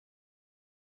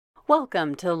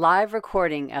Welcome to the live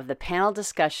recording of the panel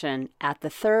discussion at the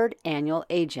 3rd Annual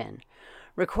AGEN,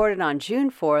 recorded on June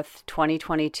 4th,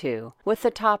 2022, with the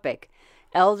topic,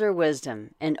 Elder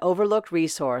Wisdom, an Overlooked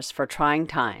Resource for Trying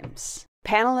Times.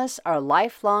 Panelists are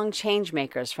lifelong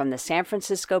changemakers from the San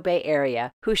Francisco Bay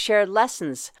Area who shared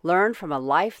lessons learned from a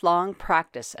lifelong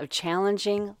practice of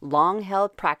challenging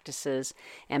long-held practices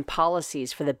and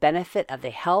policies for the benefit of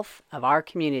the health of our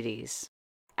communities.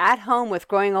 At Home with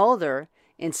Growing Older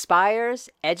inspires,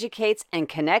 educates, and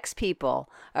connects people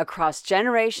across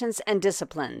generations and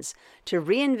disciplines to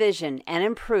re-envision and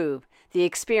improve the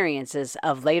experiences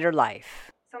of later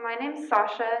life. So my name's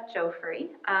Sasha Joffrey,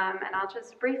 and I'll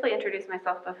just briefly introduce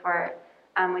myself before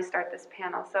we start this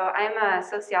panel. So I'm a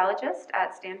sociologist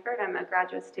at Stanford. I'm a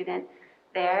graduate student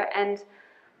there, and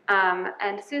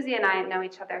Susie and I know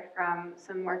each other from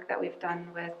some work that we've done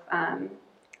with an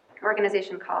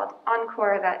organization called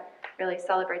Encore that really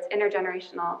celebrates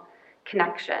intergenerational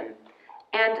connection.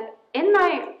 And in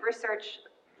my research,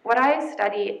 what I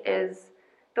study is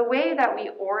the way that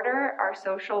we order our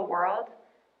social world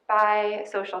by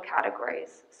social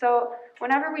categories. So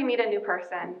whenever we meet a new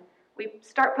person, we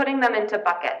start putting them into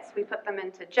buckets. We put them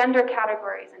into gender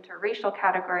categories, into racial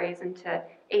categories, into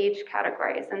age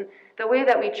categories. And the way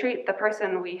that we treat the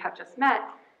person we have just met,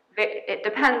 it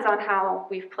depends on how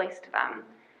we've placed them.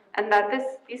 And that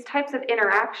these types of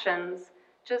interactions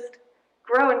just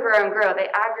grow and grow and grow. They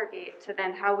aggregate to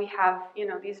then how we have,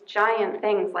 these giant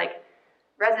things like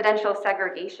residential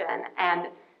segregation and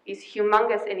these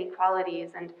humongous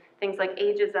inequalities and things like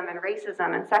ageism and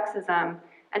racism and sexism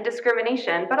and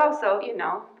discrimination, but also,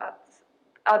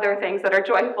 other things that are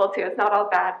joyful too. It's not all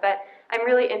bad, but I'm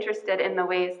really interested in the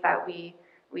ways that we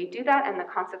do that and the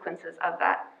consequences of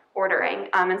that ordering.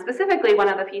 And specifically, one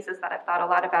of the pieces that I've thought a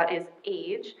lot about is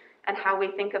age and how we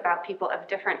think about people of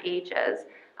different ages.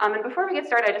 And before we get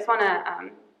started, I just want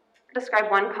to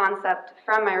describe one concept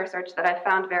from my research that I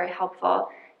found very helpful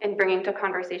in bringing to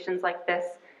conversations like this,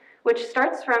 which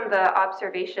starts from the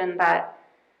observation that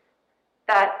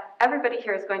everybody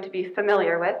here is going to be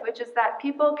familiar with, which is that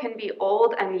people can be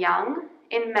old and young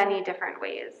in many different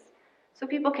ways. So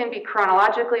people can be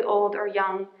chronologically old or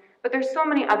young, but there's so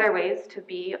many other ways to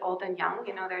be old and young.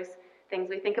 There's things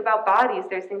we think about bodies,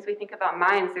 there's things we think about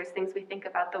minds, there's things we think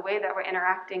about the way that we're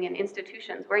interacting in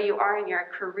institutions, where you are in your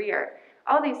career,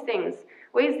 all these things,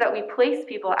 ways that we place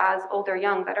people as old or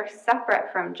young that are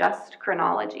separate from just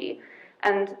chronology.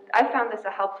 And I found this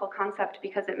a helpful concept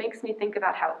because it makes me think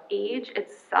about how age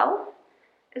itself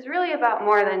is really about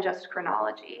more than just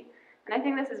chronology. And I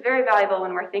think this is very valuable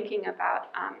when we're thinking about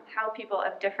how people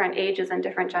of different ages and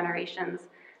different generations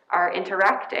are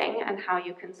interacting and how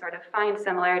you can sort of find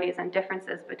similarities and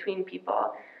differences between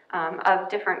people of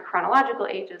different chronological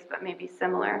ages, but maybe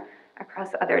similar across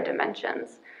other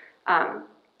dimensions. So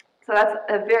that's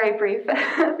a very brief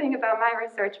thing about my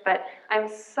research, but I'm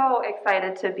so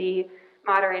excited to be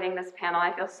moderating this panel.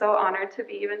 I feel so honored to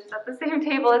be even just at the same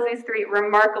table as these three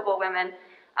remarkable women.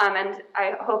 And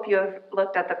I hope you have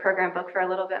looked at the program book for a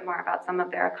little bit more about some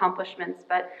of their accomplishments,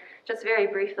 but just very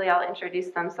briefly, I'll introduce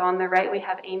them. So on the right, we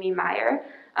have Amy Meyer,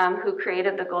 who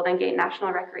created the Golden Gate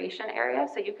National Recreation Area.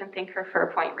 So you can thank her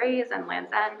for Point Reyes and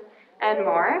Land's End and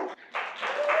more.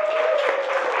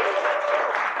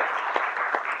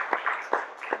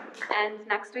 And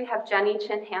next we have Jenny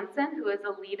Chin Hansen, who is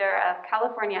a leader of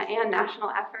California and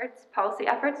national policy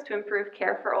efforts to improve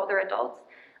care for older adults.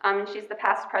 She's the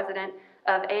past president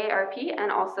of AARP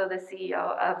and also the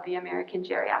CEO of the American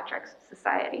Geriatrics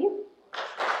Society.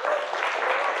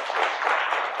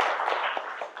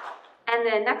 And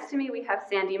then next to me we have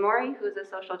Sandy Mori, who is a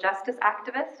social justice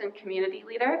activist and community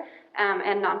leader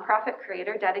and nonprofit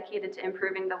creator dedicated to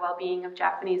improving the well-being of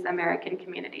Japanese American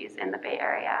communities in the Bay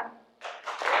Area.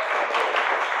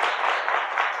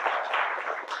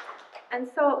 And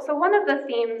so one of the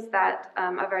themes that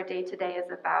of our day today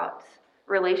is about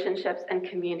relationships and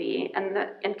community. And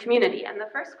the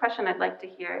first question I'd like to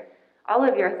hear all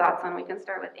of your thoughts on, we can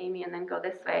start with Amy and then go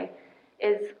this way,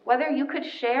 is whether you could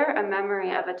share a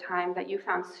memory of a time that you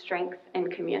found strength in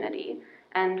community,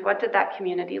 and what did that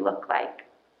community look like?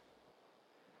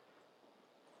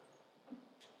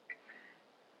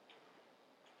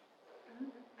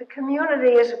 The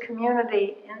community is a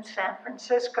community in San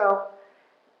Francisco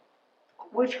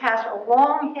which has a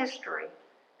long history,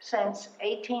 since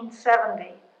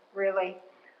 1870, really,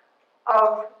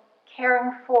 of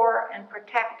caring for and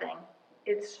protecting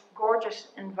its gorgeous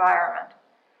environment.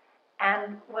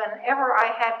 And whenever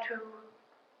I had to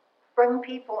bring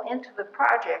people into the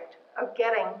project of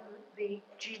getting the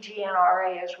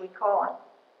GGNRA, as we call it,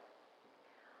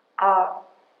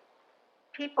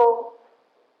 people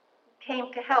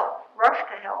came to help, rushed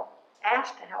to help,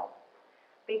 asked to help,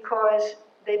 because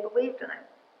they believed in it.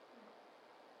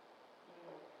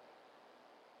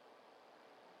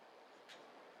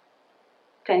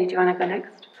 Jenny, do you want to go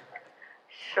next?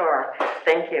 Sure,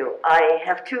 thank you. I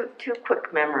have two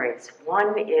quick memories.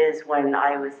 One is when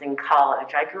I was in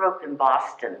college. I grew up in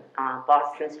Boston,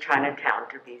 Boston's Chinatown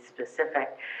to be specific,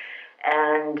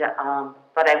 and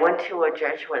but I went to a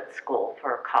Jesuit school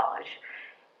for college,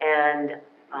 and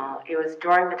it was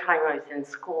during the time I was in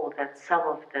school that some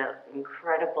of the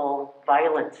incredible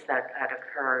violence that had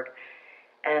occurred,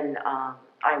 and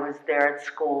I was there at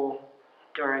school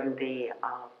during the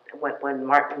when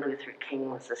Martin Luther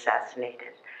King was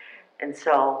assassinated. And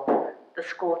so the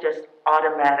school just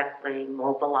automatically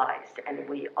mobilized, and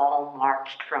we all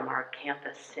marched from our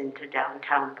campus into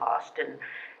downtown Boston.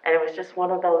 And it was just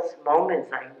one of those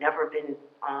moments. I've never been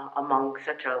among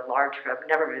such a large group. I've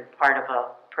never been part of a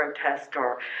protest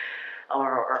or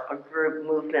a group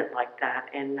movement like that.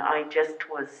 And I just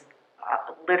was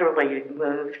literally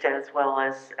moved as well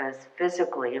as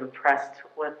physically impressed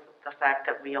with the fact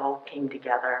that we all came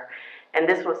together. And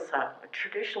this was a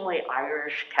traditionally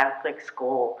Irish Catholic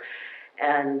school,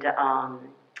 and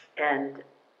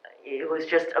it was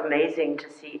just amazing to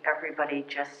see everybody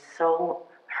just so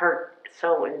hurt,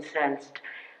 so incensed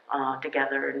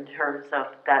together in terms of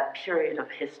that period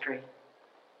of history.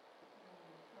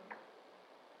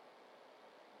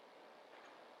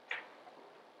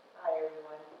 Hi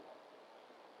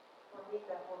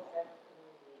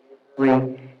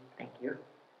everyone. Thank you.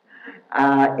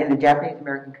 In the Japanese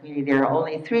American community, there are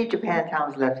only 3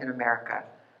 Japantowns left in America.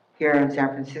 Here in San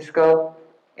Francisco,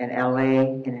 in LA,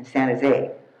 and in San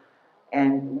Jose.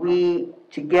 And we,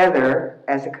 together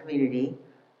as a community,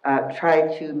 try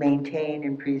to maintain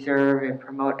and preserve and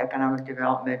promote economic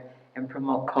development and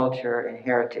promote culture and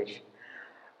heritage.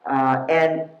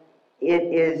 And it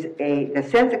is the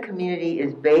sense of community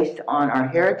is based on our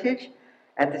heritage,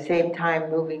 at the same time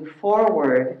moving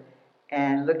forward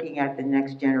and looking at the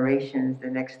next generations, the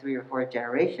next 3 or 4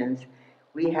 generations.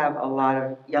 We have a lot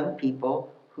of young people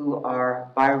who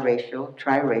are biracial,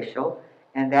 triracial,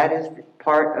 and that is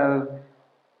part of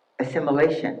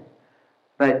assimilation.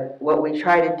 But what we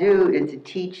try to do is to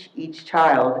teach each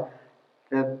child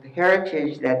the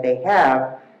heritage that they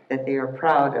have, that they are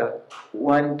proud of,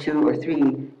 1, 2, or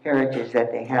 3 heritage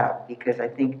that they have, because I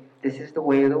think this is the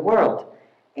way of the world.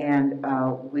 And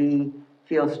we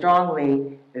feel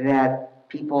strongly that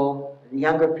people, the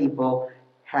younger people,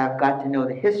 have got to know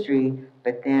the history,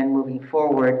 but then moving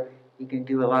forward, you can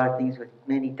do a lot of things with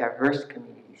many diverse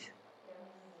communities.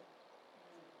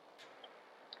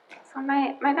 So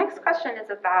my next question is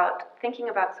about thinking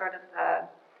about sort of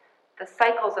the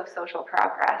cycles of social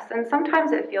progress. And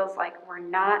sometimes it feels like we're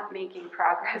not making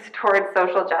progress towards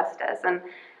social justice. And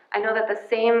I know that the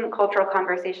same cultural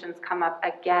conversations come up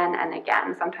again and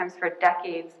again, sometimes for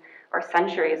decades or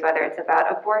centuries, whether it's about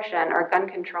abortion or gun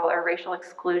control or racial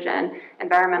exclusion,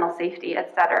 environmental safety,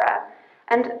 etc.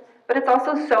 But it's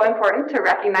also so important to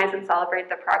recognize and celebrate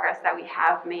the progress that we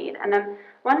have made. And I'm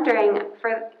wondering,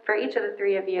 for each of the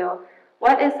 3 of you,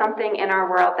 what is something in our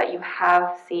world that you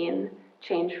have seen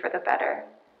change for the better?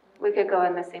 We could go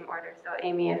in the same order. So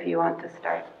Amy, if you want to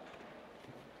start.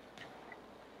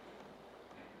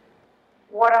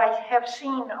 What I have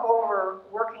seen over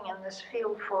working in this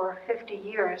field for 50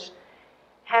 years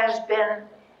has been,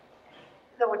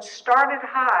 though it started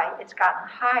high, it's gotten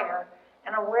higher,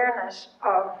 an awareness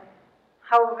of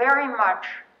how very much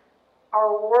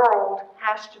our world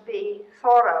has to be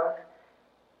thought of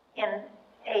in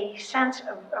a sense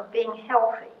of being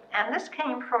healthy. And this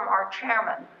came from our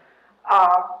chairman,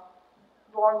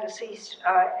 long deceased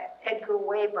Edgar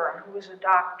Wayburn, who was a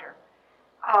doctor,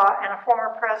 and a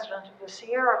former president of the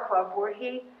Sierra Club, where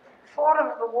he thought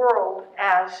of the world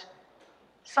as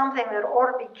something that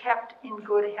ought to be kept in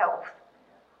good health.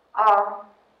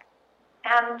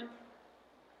 And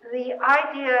the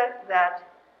idea that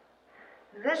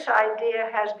this idea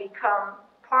has become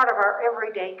part of our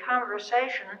everyday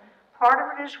conversation, part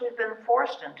of it is we've been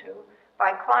forced into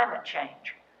by climate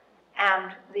change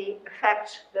and the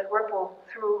effects that ripple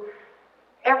through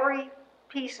every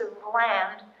piece of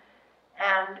land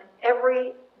and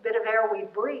every bit of air we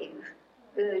breathe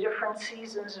in the different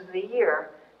seasons of the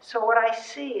year. So what I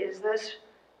see is this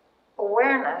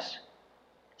awareness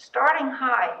starting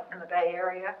high in the Bay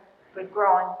Area, but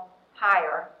growing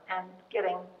higher and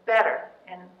getting better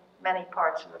in many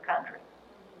parts of the country.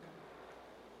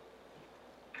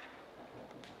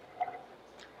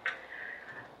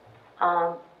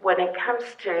 When it comes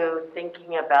to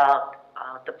thinking about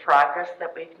the progress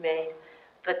that we've made,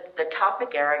 the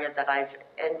topic area that I've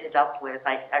ended up with,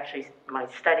 my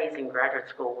studies in graduate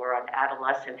school were on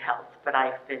adolescent health, but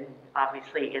I've been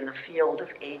obviously in the field of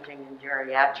aging and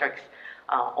geriatrics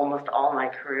almost all my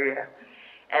career.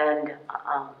 And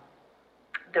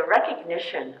the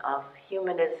recognition of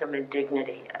humanism and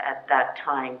dignity at that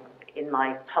time in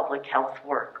my public health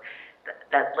work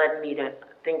that led me to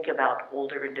think about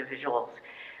older individuals.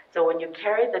 So when you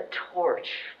carry the torch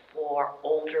for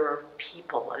older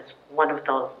people as one of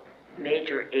the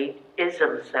major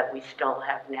isms that we still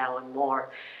have now and more,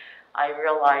 I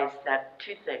realized that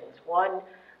two things. One,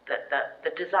 that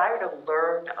the desire to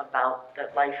learn about the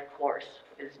life course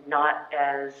is not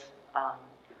as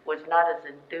was not as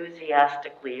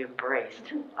enthusiastically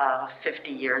embraced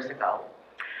 50 years ago.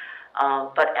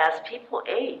 But as people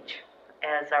age,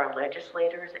 as our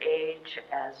legislators age,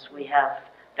 as we have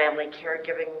family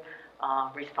caregiving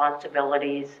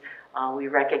responsibilities, we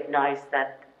recognize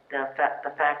that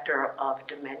the factor of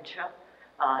dementia,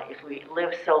 if we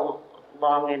live so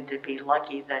long and to be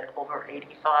lucky that over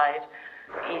 85,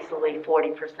 easily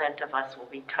 40% of us will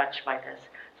be touched by this.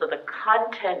 So the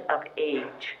content of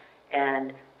age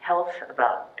and health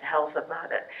about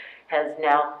it has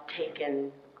now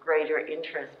taken greater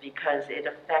interest because it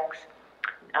affects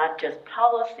not just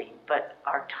policy, but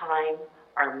our time,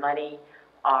 our money,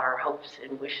 our hopes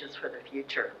and wishes for the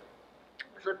future.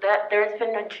 So that there's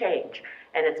been a change,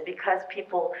 and it's because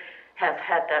people have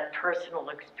had that personal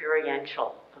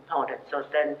experiential component. So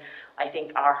then I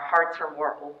think our hearts are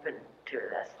more open to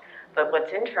this. But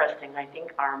what's interesting, I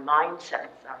think our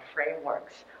mindsets, our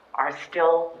frameworks are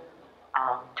still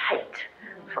tight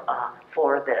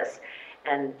for this.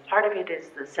 And part of it is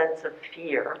the sense of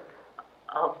fear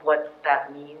of what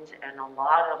that means and a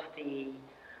lot of the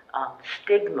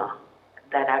stigma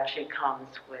that actually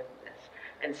comes with this.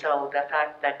 And so the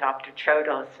fact that Dr.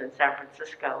 Chodos in San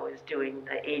Francisco is doing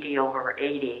the 80 over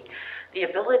 80, the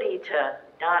ability to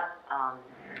not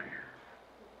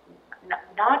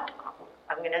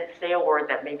I'm going to say a word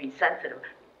that may be sensitive,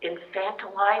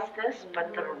 infantilize this,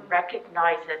 but to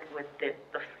recognize it with the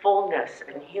fullness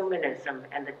and humanism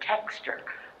and the texture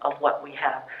of what we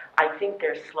have. I think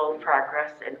there's slow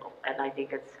progress, and I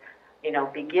think it's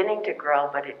beginning to grow,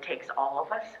 but it takes all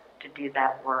of us to do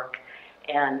that work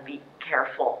and be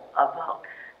careful about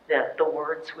the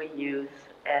words we use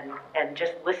and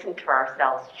just listen to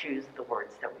ourselves choose the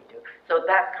words that we do. So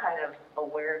that kind of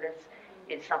awareness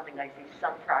is something I see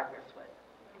some progress with.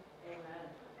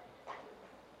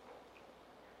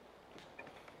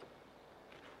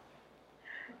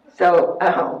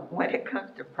 So when it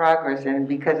comes to progress, and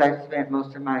because I've spent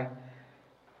most of my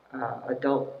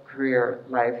adult career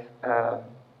life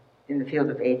in the field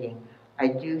of aging, I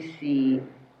do see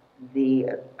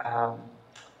the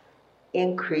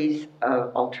increase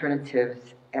of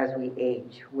alternatives as we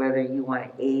age, whether you want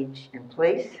to age in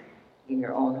place, in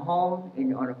your own home, in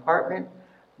your own apartment,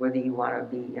 whether you want to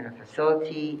be in a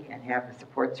facility and have the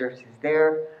support services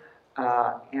there,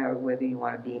 or whether you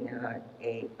want to be in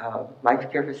a life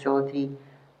care facility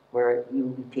where you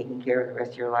will be taking care of the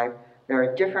rest of your life. There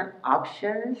are different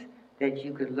options that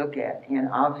you could look at, and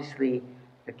obviously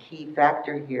the key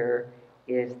factor here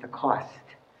is the cost.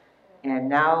 And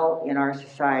now in our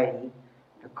society,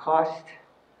 the cost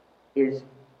is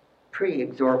pretty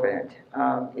exorbitant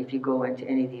if you go into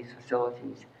any of these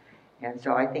facilities. And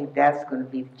so I think that's going to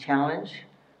be the challenge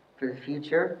for the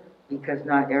future, because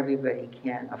not everybody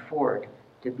can afford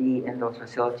to be in those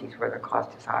facilities where the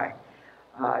cost is high,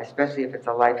 especially if it's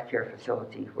a life care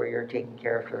facility where you're taken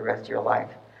care of for the rest of your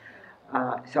life.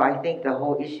 So I think the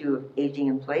whole issue of aging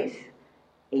in place,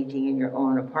 aging in your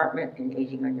own apartment, and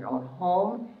aging in your own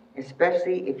home,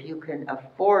 especially if you can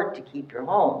afford to keep your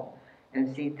home.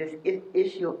 And see, this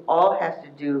issue all has to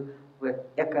do with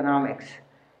economics.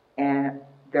 And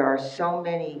there are so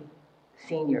many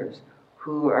seniors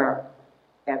who are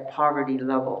at poverty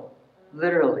level,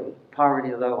 literally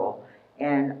poverty level.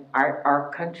 And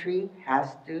our country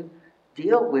has to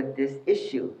deal with this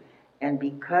issue. And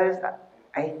because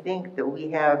I think that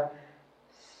we have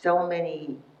so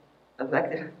many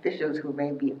elected officials who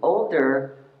may be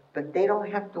older, but they don't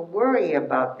have to worry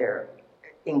about their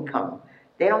income.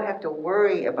 They don't have to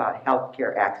worry about health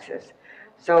care access.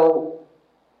 So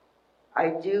I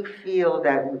do feel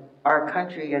that our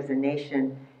country as a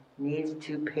nation needs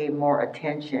to pay more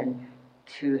attention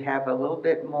to have a little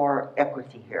bit more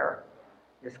equity here.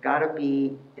 There's got to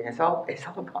be, and it's all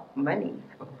about money,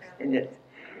 folks.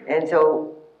 And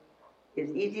so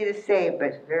it's easy to say, but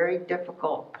it's very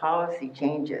difficult policy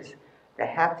changes that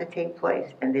have to take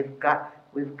place, and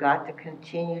we've got to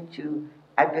continue to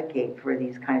advocate for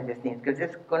these kinds of things, because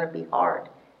it's going to be hard.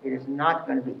 It is not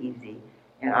going to be easy,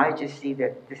 And I just see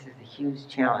that this is a huge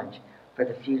challenge for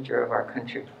the future of our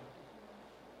country.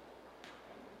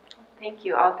 Thank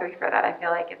you all three for that. I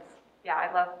feel like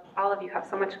I love all of you have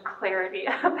so much clarity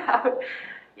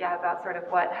about sort of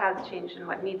what has changed and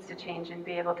what needs to change, and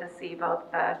be able to see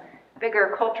both the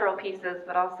bigger cultural pieces,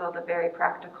 but also the very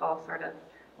practical sort of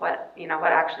what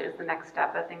actually is the next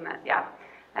step, a thing that,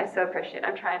 I so appreciate.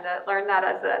 I'm trying to learn that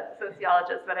as a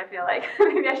sociologist, but I feel like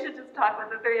maybe I should just talk with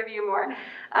the three of you more.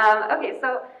 Okay,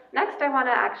 so next I want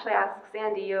to actually ask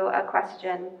Sandy you a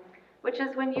question, which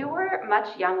is, when you were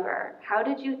much younger, how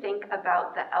did you think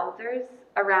about the elders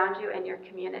around you in your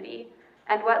community?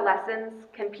 And what lessons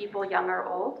can people, young or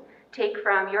old, take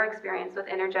from your experience with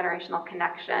intergenerational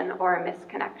connection or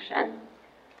misconnection?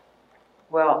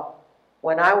 Well,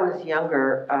 when I was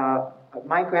younger,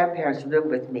 my grandparents lived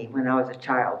with me when I was a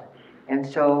child. And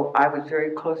so I was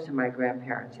very close to my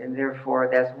grandparents. And therefore,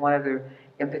 that's one of the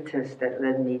impetus that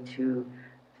led me to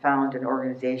found an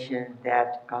organization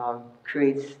that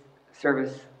creates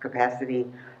service capacity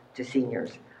to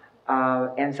seniors.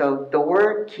 And so the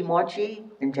word kimochi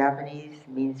in Japanese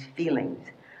means feelings,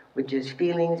 which is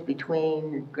feelings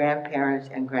between grandparents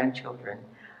and grandchildren,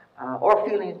 or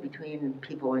feelings between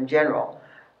people in general.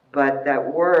 But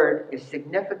that word is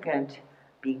significant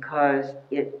because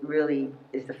it really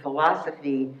is the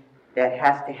philosophy that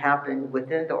has to happen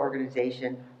within the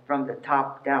organization from the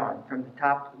top down, from the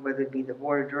top, whether it be the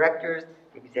board of directors,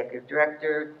 the executive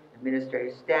director,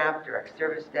 administrative staff, direct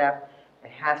service staff.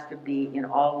 It has to be in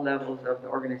all levels of the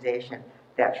organization,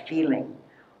 that feeling.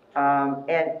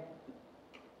 And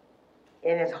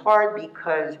it's hard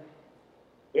because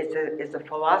it's a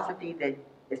philosophy that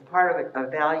is part of a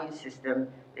value system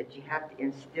that you have to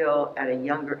instill at a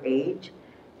younger age.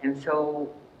 And so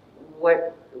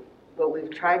what we've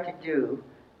tried to do,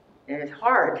 and it's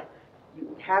hard,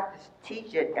 you have to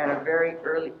teach it at a very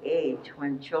early age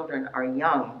when children are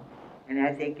young. And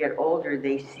as they get older,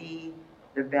 they see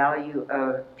the value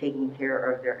of taking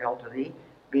care of their elderly,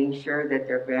 being sure that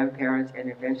their grandparents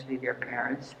and eventually their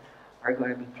parents are going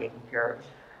to be taken care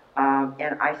of.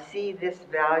 And I see this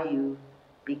value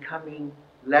becoming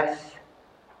less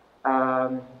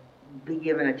be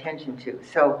given attention to.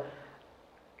 So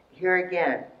here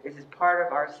again, this is part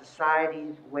of our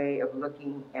society's way of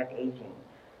looking at aging.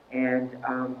 And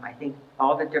I think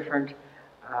all the different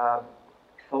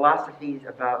philosophies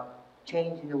about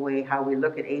changing the way how we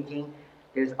look at aging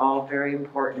is all very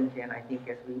important. And I think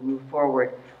as we move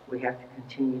forward, we have to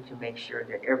continue to make sure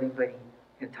that everybody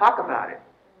can talk about it.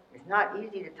 It's not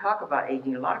easy to talk about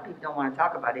aging. A lot of people don't want to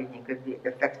talk about aging because it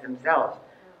affects themselves,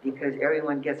 because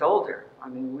everyone gets older. I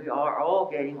mean, we are all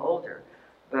getting older.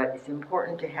 But it's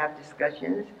important to have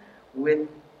discussions with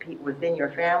within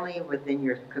your family, within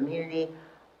your community,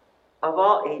 of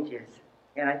all ages.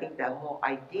 And I think that whole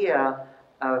idea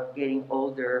of getting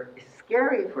older is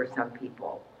scary for some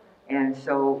people. And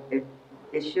so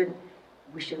we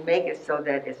should make it so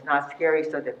that it's not scary,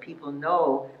 so that people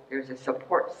know there's a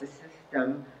support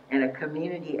system and a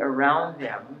community around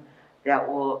them that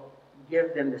will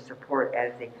give them the support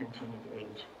as they continue to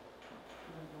age.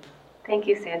 Thank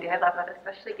you, Sandy. I love that,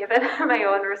 especially given my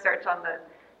own research on the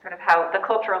sort of how the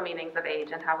cultural meanings of age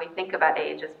and how we think about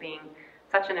age as being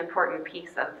such an important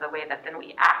piece of the way that then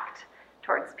we act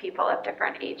towards people of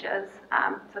different ages.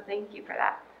 So thank you for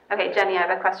that. Okay, Jenny, I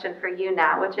have a question for you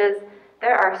now, which is,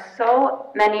 there are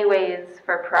so many ways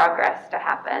for progress to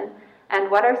happen. And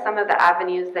what are some of the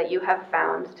avenues that you have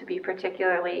found to be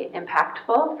particularly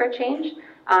impactful for change,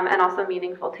 and also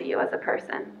meaningful to you as a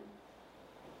person?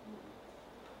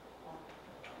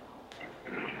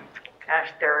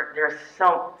 Gosh, there's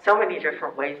so many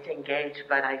different ways to engage,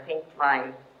 but I think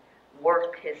my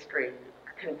work history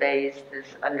conveys this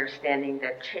understanding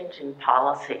that changing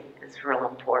policy is real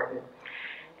important.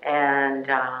 And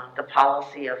the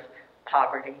policy of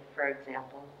poverty, for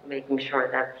example, making sure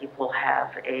that people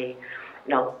have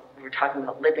we're talking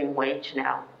about living wage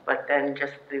now, but then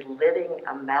just the living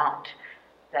amount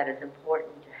that is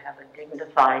important to have a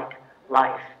dignified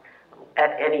life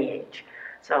at any age.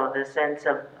 So the sense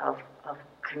of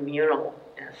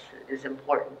communalness is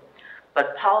important.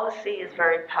 But policy is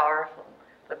very powerful.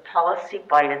 But policy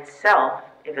by itself,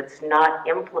 if it's not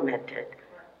implemented,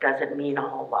 doesn't mean a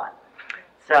whole lot.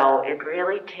 So it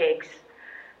really takes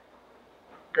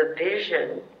the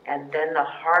vision and then the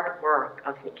hard work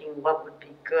of thinking what would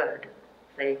be good,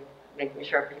 say making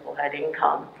sure people had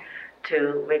income,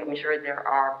 to making sure there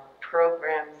are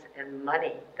programs and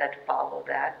money that follow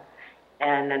that,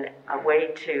 and a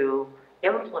way to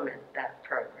implement that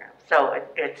program. So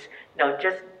it's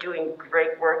just doing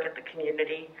great work at the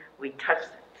community. We touch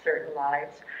certain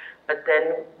lives, but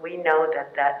then we know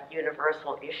that that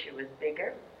universal issue is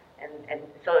bigger. And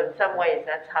so in some ways,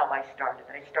 that's how I started.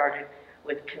 I started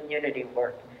with community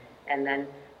work. And then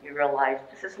you realize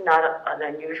this is not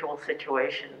an unusual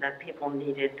situation, that people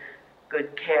needed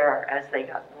good care as they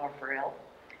got more frail.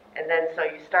 And then so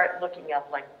you start looking up,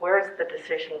 like, where's the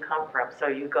decision come from? So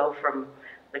you go from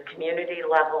the community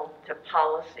level to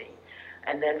policy.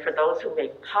 And then for those who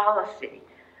make policy,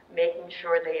 making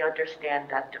sure they understand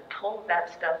that to pull that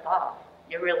stuff off,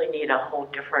 you really need a whole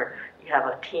different, you have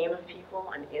a team of people,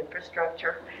 an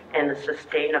infrastructure, and the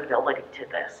sustainability to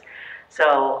this.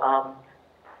 So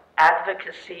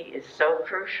advocacy is so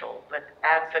crucial, but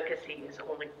advocacy is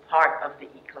only part of the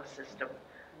ecosystem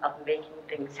of making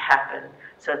things happen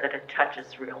so that it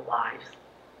touches real lives.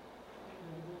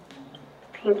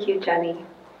 Thank you, Jenny.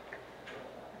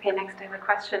 Okay, next I have a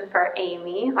question for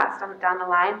Amy, last on down the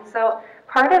line. So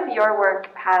part of your work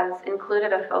has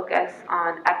included a focus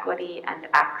on equity and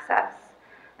access,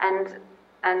 and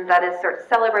that is sort of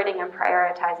celebrating and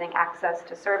prioritizing access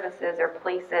to services or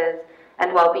places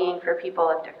and well-being for people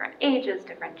of different ages,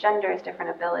 different genders, different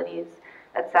abilities,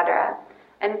 etc.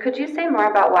 And could you say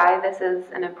more about why this is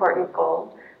an important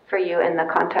goal for you in the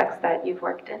context that you've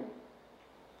worked in?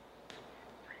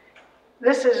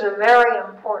 This is a very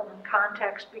important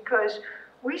context because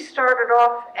we started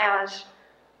off as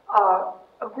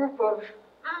a group of,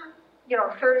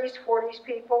 30s, 40s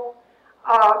people,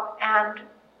 and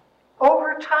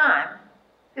over time,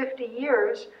 50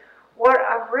 years, what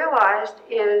I've realized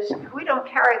is if we don't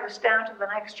carry this down to the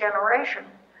next generation,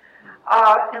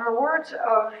 in the words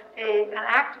of an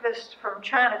activist from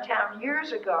Chinatown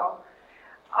years ago,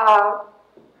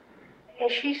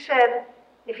 she said,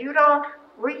 if you don't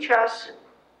reach us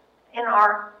in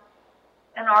our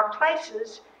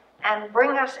places and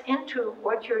bring us into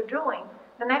what you're doing,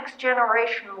 the next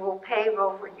generation will pave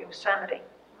over Yosemite.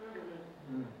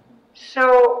 Mm-hmm.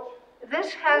 So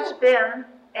this has been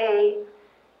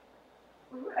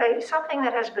something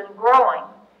that has been growing.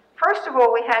 First of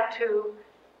all, we had to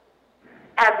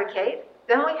advocate,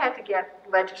 then we had to get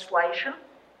legislation,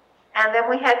 and then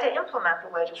we had to implement the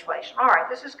legislation. All right,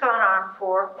 this has gone on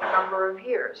for a number of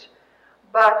years.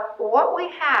 But what we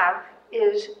have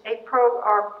is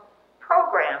our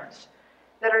programs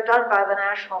that are done by the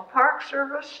National Park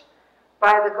Service,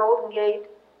 by the Golden Gate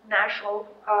National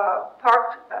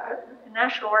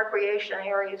National Recreation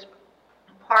Areas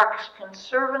Parks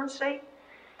Conservancy,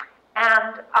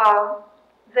 and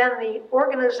then the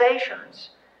organizations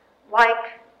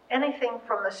like anything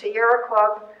from the Sierra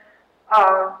Club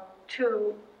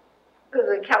to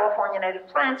the California Native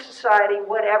Plant Society,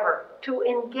 whatever, to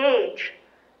engage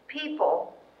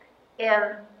people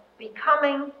in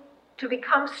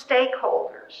become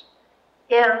stakeholders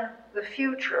in the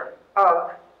future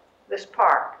of this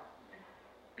park.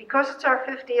 Because it's our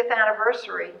 50th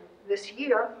anniversary this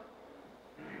year,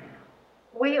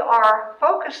 we are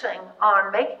focusing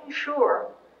on making sure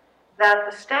that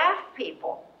the staff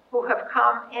people who have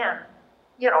come in,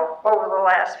 over the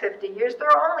last 50 years,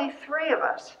 there are only 3 of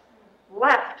us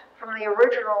left from the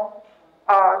original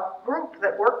group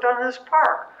that worked on this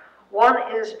park. One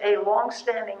is a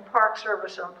long-standing Park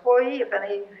Service employee. If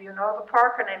any of you know the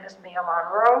park, her name is Mia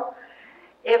Monroe.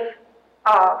 If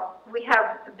we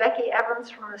have Becky Evans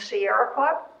from the Sierra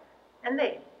Club, and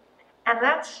me. And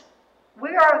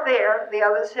we are there. The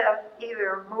others have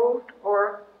either moved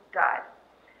or died.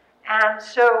 And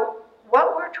so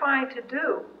what we're trying to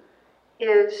do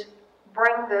is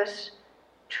bring this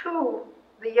to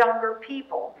the younger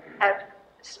people.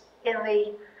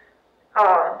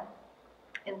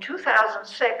 In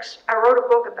 2006, I wrote a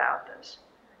book about this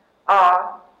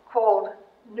called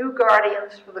New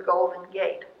Guardians for the Golden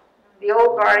Gate. The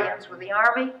old guardians were the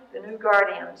Army, the new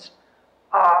guardians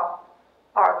are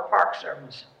the Park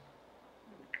Service.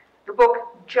 The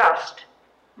book just,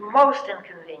 most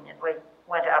inconveniently,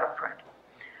 went out of print.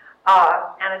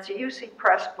 And it's a UC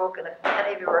Press book, and if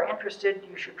any of you are interested,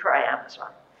 you should try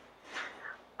Amazon.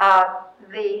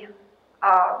 The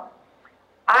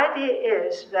idea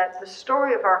is that the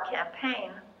story of our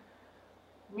campaign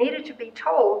needed to be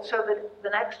told so that the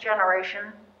next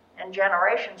generation and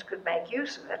generations could make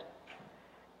use of it.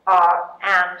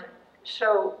 And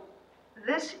so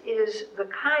this is the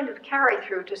kind of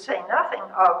carry-through, to say nothing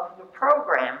of the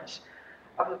programs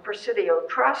of the Presidio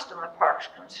Trust and the Parks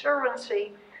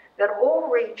Conservancy, that all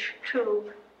reach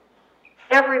to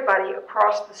everybody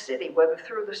across the city, whether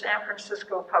through the San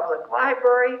Francisco Public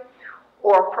Library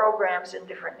or programs in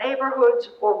different neighborhoods,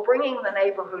 or bringing the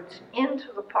neighborhoods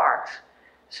into the parks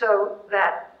so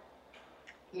that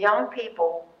young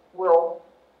people will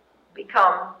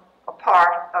become a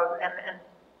part of and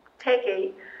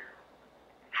take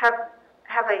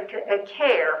have a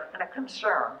care and a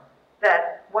concern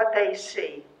that what they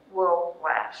see will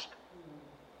last.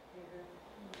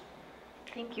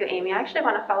 Thank you, Amy. I actually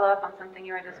want to follow up on something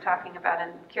you were just talking about,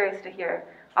 and curious to hear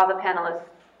all the panelists'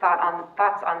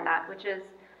 thoughts on that, which is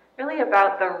really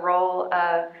about the role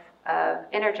of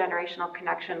intergenerational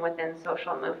connection within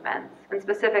social movements, and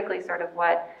specifically sort of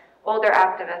what older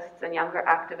activists and younger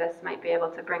activists might be able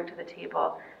to bring to the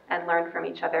table and learn from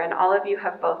each other. And all of you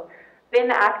have both been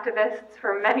activists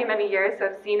for many, many years, so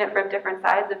have seen it from different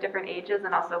sides of different ages,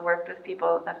 and also worked with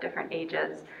people of different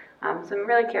ages. So I'm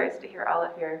really curious to hear all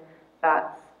of your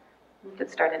thoughts. We could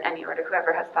start in any order,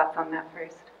 whoever has thoughts on that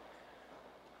first.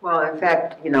 Well, in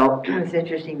fact, it's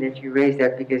interesting that you raised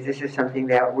that, because this is something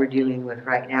that we're dealing with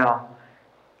right now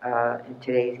in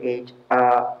today's age,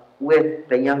 with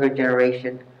the younger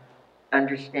generation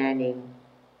understanding,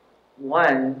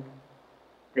 one,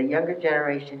 the younger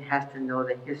generation has to know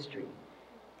the history.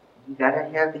 You got to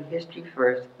have the history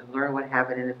first and learn what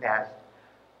happened in the past.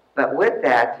 But with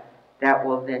that, that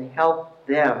will then help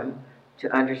them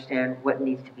to understand what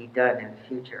needs to be done in the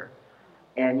future.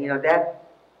 And that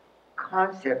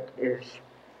concept is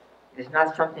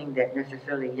not something that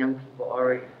necessarily young people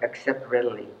already accept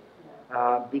readily,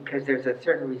 because there's a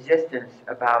certain resistance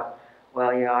about, well,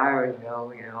 I already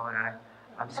know, and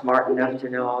I'm smart enough to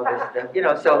know all this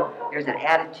stuff, so there's an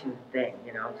attitude thing,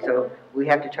 so we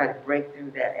have to try to break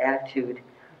through that attitude,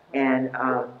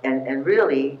 and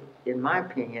really, in my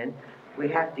opinion, we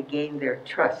have to gain their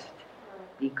trust,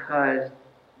 because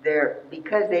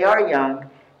they are young,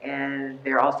 and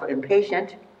they're also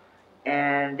impatient,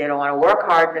 and they don't want to work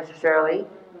hard necessarily,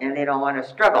 and they don't want to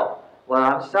struggle. Well,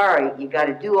 I'm sorry, you got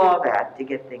to do all that to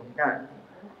get things done.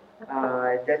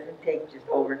 It doesn't take just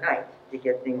overnight to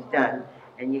get things done,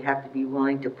 and you have to be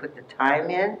willing to put the time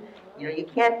in. You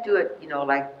can't do it,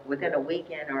 like within a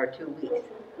weekend or 2 weeks.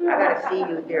 I got to see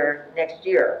you here next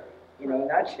year,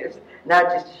 not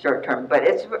just a short term. But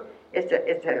it's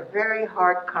a very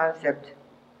hard concept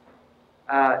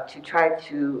to try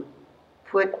to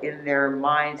put in their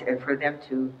minds and for them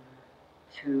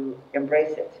to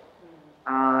embrace it.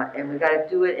 And we got to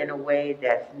do it in a way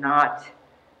that's not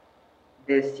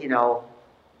this,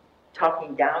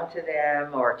 talking down to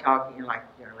them or talking like,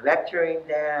 lecturing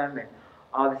them and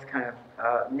all this kind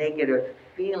of negative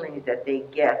feelings that they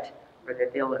get or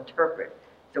that they'll interpret.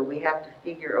 So we have to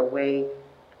figure a way,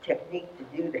 technique to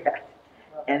do that.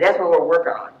 And that's what we're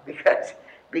working on, because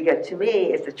to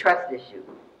me, it's a trust issue.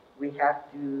 We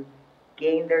have to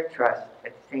gain their trust.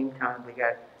 At the same time,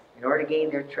 in order to gain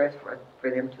their trust, for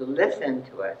them to listen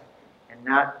to us and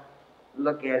not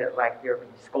look at it like they're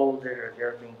being scolded or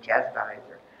they're being chastised.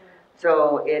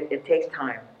 So it takes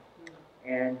time,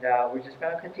 and we're just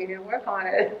going to continue to work on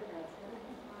it.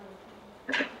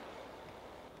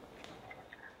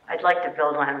 I'd like to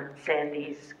build on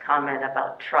Sandy's comment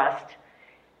about trust.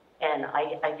 And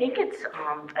I think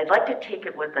I'd like to take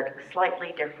it with a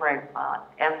slightly different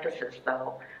emphasis,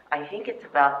 though. I think it's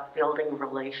about building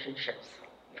relationships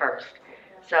first.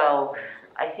 So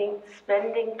I think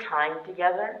spending time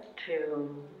together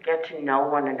to get to know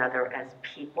one another as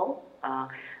people,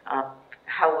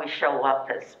 how we show up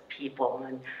as people,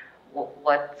 and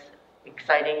what's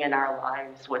exciting in our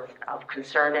lives, what's of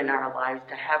concern in our lives,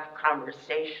 to have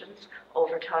conversations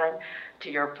over time.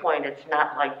 To your point, it's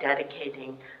not like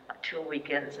dedicating 2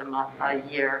 weekends a month, a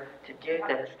year to do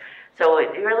this. So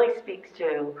it really speaks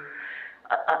to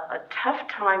a tough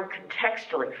time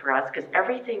contextually for us, because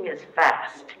everything is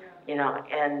fast,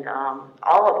 and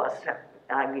all of us have,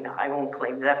 I won't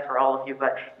claim that for all of you,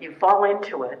 but you fall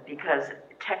into it because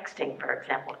texting, for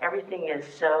example, everything is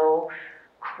so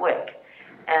quick,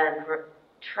 and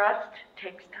trust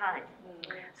takes time.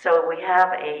 So we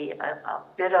have a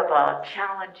bit of a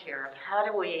challenge here of how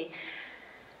do we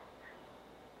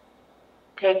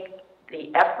take the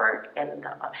effort and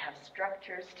have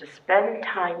structures to spend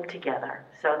time together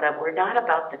so that we're not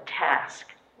about the task,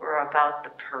 we're about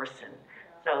the person.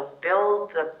 So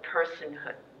build the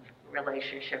personhood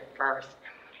relationship first.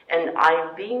 And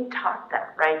I'm being taught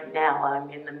that right now. I'm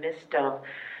in the midst of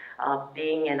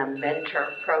being in a mentor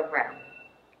program,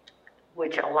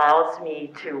 which allows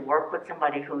me to work with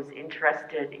somebody who's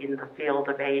interested in the field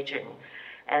of aging.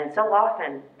 And so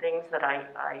often, things that I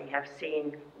have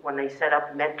seen when they set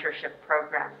up mentorship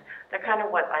programs, they're kind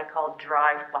of what I call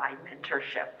drive-by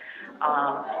mentorship.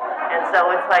 And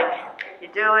so it's like, you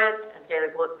do it, okay,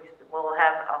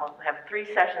 I'll have 3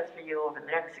 sessions for you over the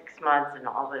next 6 months and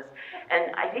all this.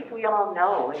 And I think we all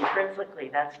know intrinsically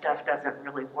that stuff doesn't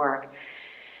really work.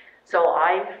 So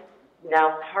I've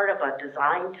now part of a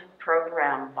designed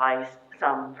program by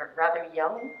some rather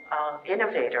young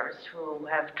innovators who've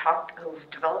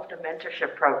developed a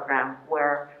mentorship program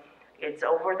where it's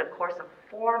over the course of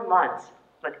 4 months,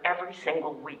 but every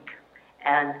single week.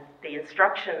 And the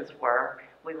instructions were,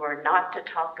 we were not to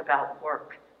talk about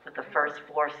work for the first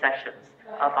 4 sessions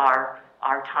of our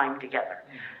time together.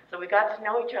 So we got to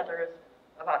know each other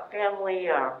about family,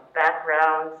 our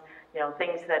backgrounds,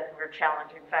 things that were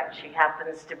challenging. In fact, she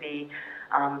happens to be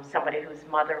somebody whose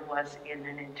mother was in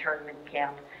an internment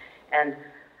camp. And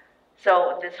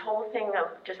so this whole thing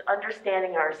of just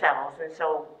understanding ourselves. And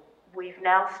so we've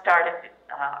now started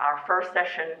our first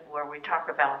session where we talk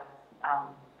about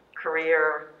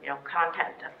career,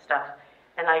 content and stuff.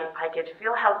 And I get to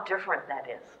feel how different that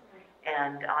is.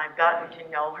 And I've gotten to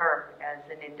know her as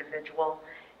an individual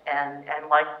and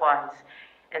likewise.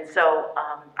 And so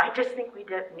I just think we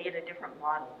need a different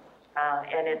model.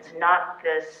 And it's not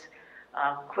this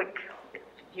quick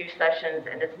few sessions,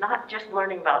 and it's not just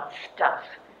learning about stuff.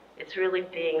 It's really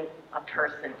being a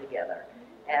person together.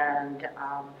 And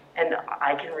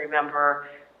I can remember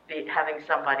having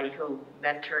somebody who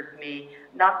mentored me,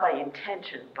 not by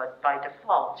intention, but by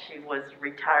default. She was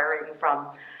retiring from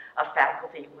a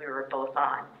faculty we were both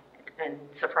on. And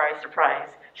surprise, surprise,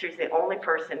 she was the only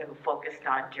person who focused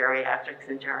on geriatrics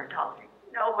and gerontology.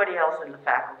 Nobody else in the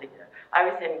faculty did. I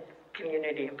was in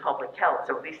community and public health,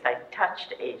 so at least I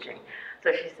touched aging.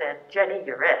 So she said, Jenny,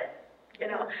 you're it.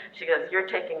 She goes, you're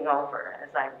taking over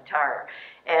as I retire.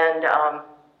 And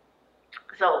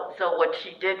so what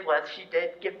she did was she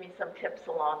did give me some tips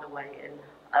along the way. And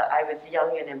I was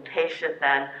young and impatient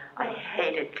then. I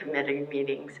hated committee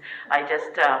meetings. I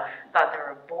just thought they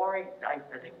were boring.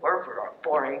 They were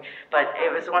boring, but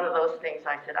it was one of those things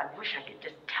I said, I wish I could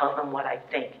just tell them what I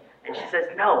think. And she says,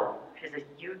 no. She says,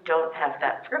 you don't have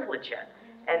that privilege yet.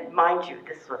 And mind you,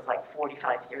 this was like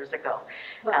 45 years ago.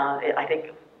 I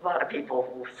think a lot of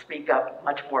people will speak up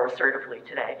much more assertively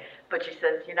today. But she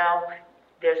says,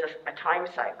 there's a time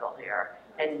cycle here,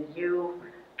 and you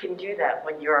can do that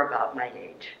when you're about my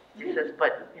age. She says,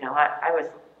 but I was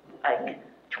like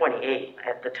 28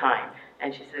 at the time,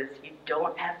 and she says, you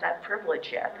don't have that privilege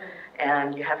yet,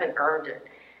 and you haven't earned it.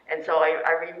 And so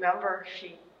I remember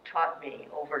she taught me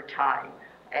over time,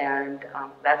 and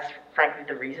that's frankly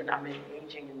the reason I'm in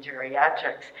aging and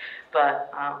geriatrics. But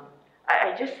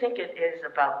I just think it is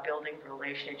about building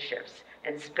relationships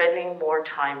and spending more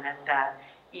time at that,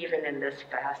 even in this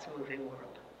fast-moving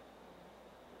world.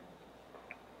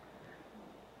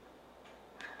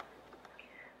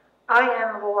 I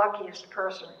am the luckiest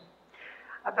person.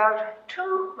 About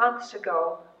 2 months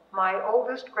ago, my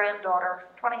oldest granddaughter,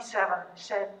 27,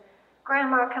 said,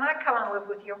 Grandma, can I come and live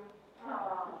with you?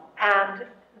 And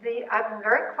I've been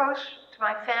very close to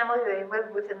my family. They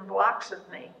live within blocks of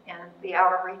me in the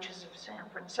outer reaches of San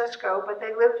Francisco, but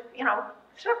they live,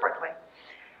 separately.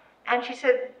 And she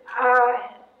said,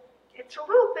 it's a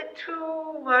little bit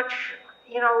too much,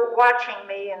 watching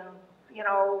me and,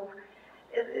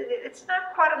 it's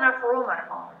not quite enough room at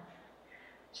home.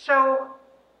 So,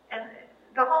 and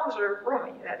the homes are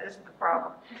roomy, that isn't the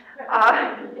problem.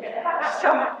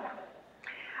 So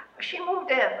she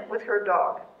moved in with her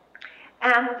dog.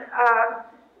 And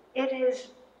it has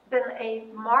been a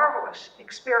marvelous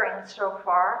experience so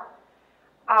far.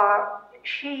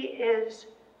 She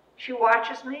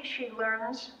watches me, she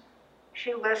learns,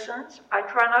 she listens. I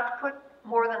try not to put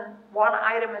more than one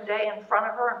item a day in front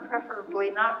of her, and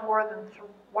preferably not more than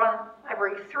one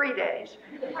every 3 days.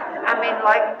 I mean,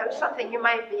 like something you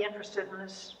might be interested in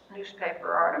this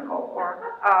newspaper article,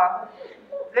 or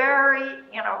very,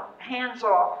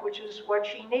 hands-off, which is what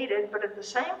she needed, but at the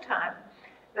same time,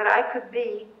 that I could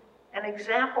be an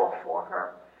example for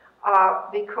her,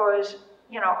 because,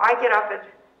 I get up at,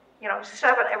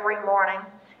 7 every morning,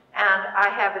 and I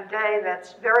have a day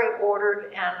that's very ordered,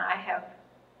 and I have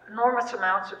enormous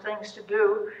amounts of things to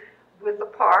do with the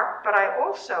park, but I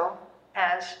also,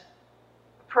 as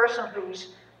a person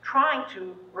who's trying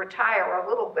to retire a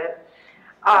little bit,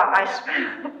 I've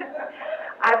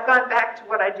gone back to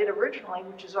what I did originally,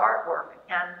 which is artwork,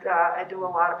 and I do a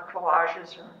lot of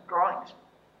collages and drawings.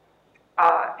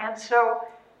 And so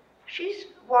she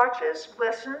watches,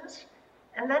 listens,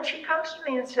 and then she comes to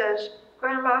me and says,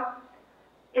 Grandma,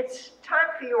 it's time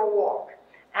for your walk.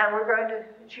 And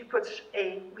she puts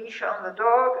a leash on the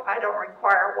dog. I don't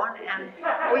require one. And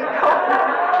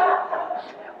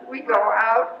we go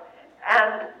out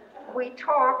and we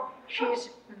talk. She's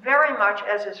very much,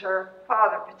 as is her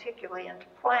father, particularly into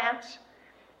plants.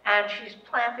 And she's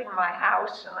planting my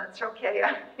house, and it's okay.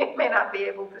 I may not be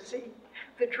able to see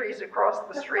the trees across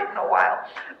the street in a while.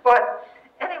 But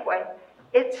anyway,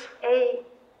 it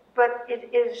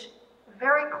is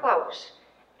very close.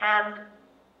 And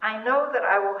I know that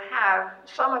I will have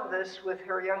some of this with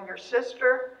her younger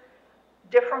sister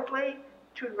differently.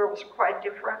 Two girls are quite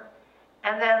different.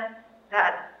 And then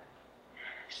that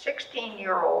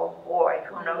 16-year-old boy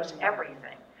who knows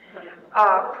everything.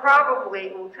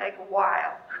 Probably will take a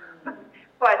while.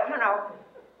 But, you know,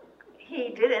 he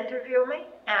did interview me,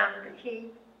 and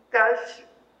he does,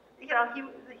 you know,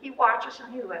 he watches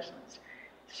and he listens.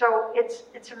 So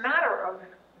it's a matter of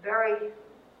very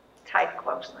tight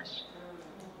closeness.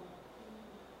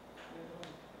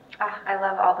 I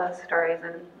love all those stories,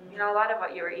 and you know, a lot of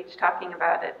what you were each talking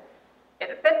about, it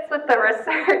fits with the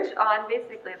research on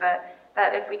basically that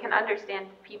if we can understand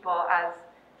people as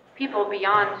people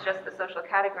beyond just the social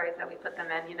categories that we put them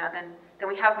in, you know, then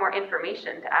we have more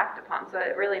information to act upon. So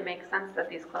it really makes sense that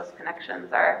these close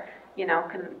connections are, you know,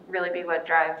 can really be what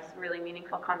drives really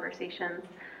meaningful conversations.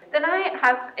 Then I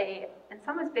have in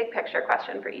some ways, big picture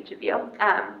question for each of you,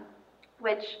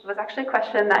 which was actually a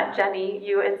question that Jenny,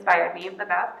 you inspired me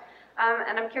about.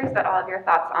 And I'm curious about all of your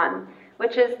thoughts on,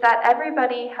 which is that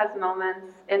everybody has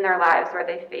moments in their lives where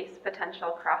they face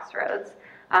potential crossroads.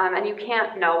 And you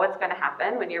can't know what's going to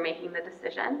happen when you're making the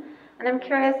decision. And I'm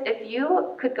curious if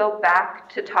you could go back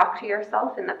to talk to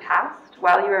yourself in the past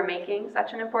while you were making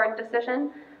such an important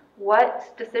decision,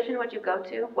 what decision would you go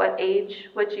to? What age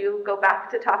would you go back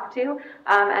to talk to?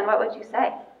 And what would you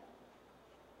say?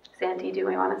 Sandy, do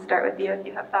we want to start with you if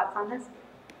you have thoughts on this?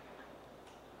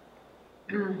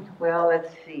 Well, let's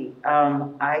see.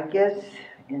 I guess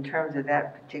in terms of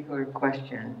that particular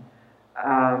question,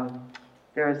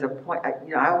 there was a point,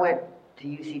 you know, I went to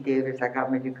UC Davis. I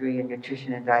got my degree in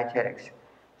nutrition and dietetics.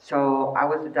 So I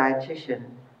was a dietitian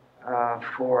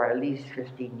for at least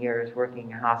 15 years,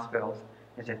 working in hospitals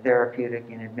as a therapeutic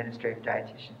and administrative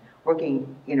dietitian,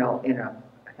 working, you know, in a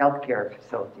healthcare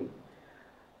facility.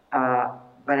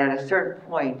 But at a certain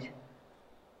point,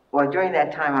 well, during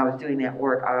that time I was doing that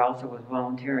work, I also was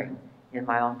volunteering in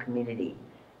my own community.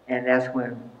 And that's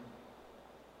when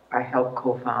I helped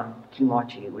co-found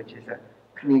Kimochi, which is a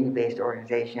community-based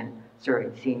organization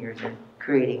serving seniors and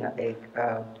creating a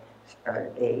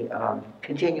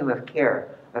continuum of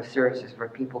care of services for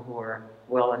people who are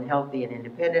well and healthy and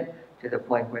independent to the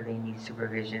point where they need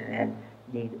supervision and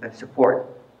need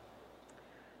support.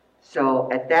 So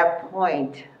at that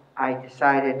point, I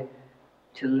decided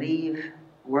to leave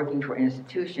working for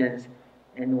institutions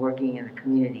and working in the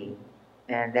community,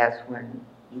 and that's when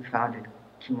we founded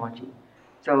Kimochi.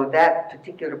 So that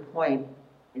particular point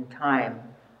in time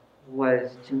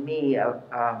was, to me, a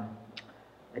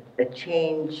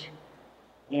change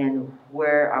in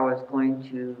where I was going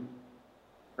to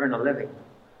earn a living.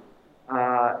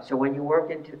 So when you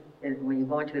when you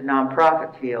go into the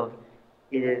nonprofit field,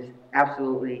 it is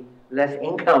absolutely less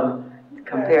income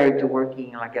compared to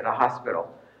working like at a hospital.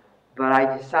 But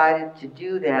I decided to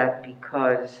do that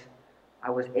because I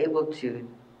was able to,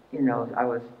 you know, I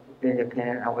was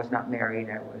independent. I was not married.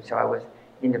 So I was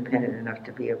independent enough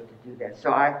to be able to do that.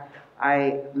 So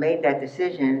I made that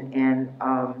decision, and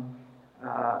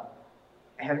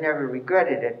have never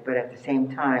regretted it. But at the same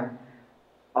time,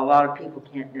 a lot of people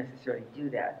can't necessarily do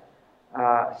that.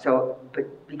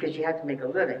 But because you have to make a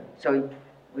living. So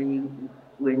when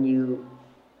you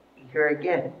here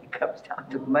again, it comes down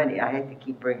to money. I hate to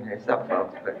keep bringing this up,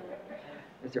 folks, but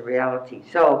it's a reality.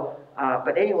 So,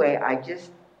 but anyway, I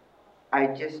just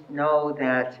know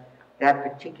that that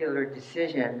particular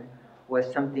decision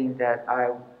was something that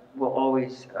I will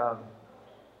always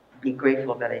be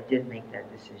grateful that I did make that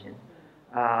decision.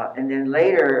 And then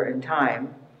later in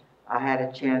time, I had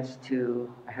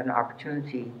an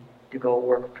opportunity to go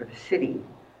work for the city.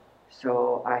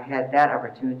 So I had that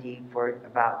opportunity for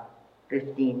about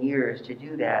 15 years to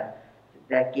do that.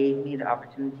 That gave me the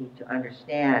opportunity to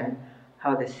understand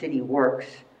how the city works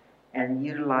and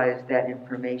utilize that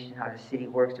information, how the city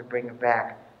works, to bring it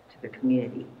back to the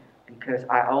community. Because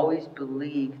I always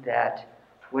believe that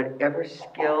whatever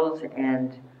skills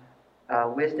and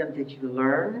wisdom that you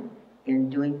learn in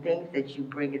doing things, that you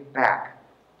bring it back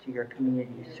to your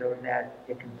community so that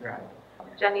it can thrive.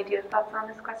 Jenny, do you have thoughts on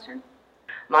this question?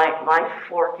 My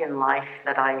fork in life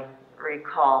that I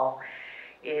recall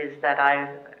is that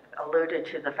I alluded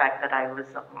to the fact that I was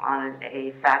on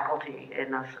a faculty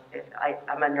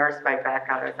I'm a nurse by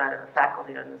background. I was on a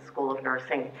faculty in the School of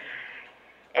Nursing,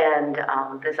 and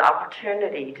this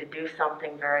opportunity to do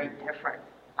something very different,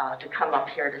 to come up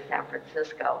here to San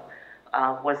Francisco,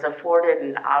 was afforded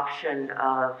an option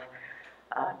of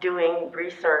doing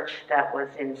research that was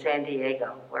in San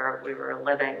Diego, where we were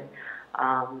living.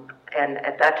 And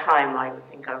at that time, I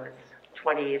think I was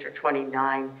 28 or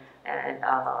 29, and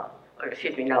or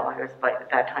excuse me, no, I was at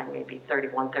that time maybe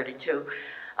 31, 32.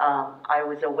 I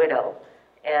was a widow,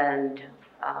 and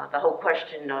the whole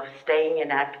question of staying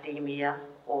in academia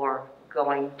or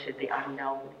going to the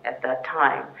unknown at that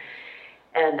time.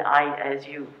 And as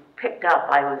you picked up,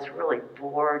 I was really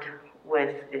bored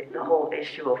with the whole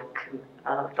issue of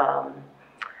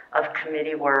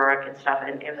committee work and stuff.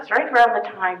 And it was right around the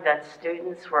time that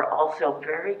students were also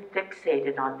very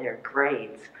fixated on their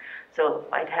grades. So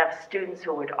I'd have students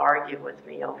who would argue with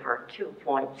me over 2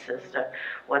 points as to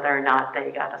whether or not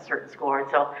they got a certain score.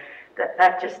 And so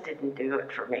that just didn't do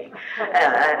it for me.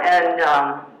 And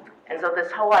so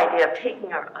this whole idea of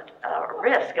taking a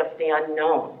risk of the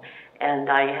unknown, and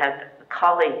I had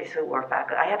colleagues who were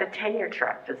faculty. I had a tenure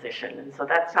track position, and so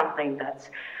that's something that's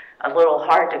a little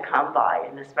hard to come by,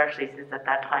 and especially since at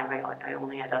that time I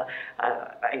only had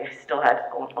I still had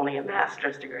only a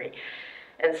master's degree.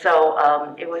 And so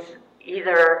it was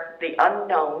either the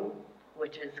unknown,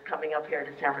 which is coming up here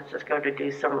to San Francisco to do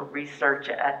some research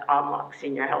at Unlock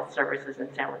Senior Health Services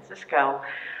in San Francisco,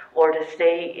 or to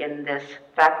stay in this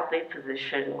faculty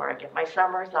position where I get my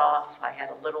summers off. I had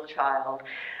a little child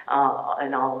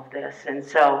and all of this. And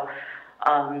so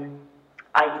I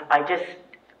just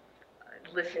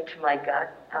listened to my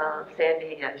gut.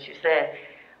 Sandy, as you said,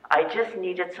 I just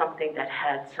needed something that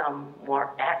had some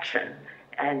more action.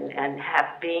 And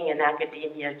being in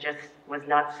academia just was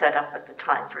not set up at the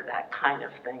time for that kind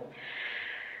of thing.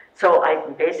 So I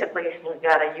basically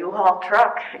got a U-Haul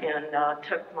truck and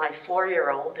took my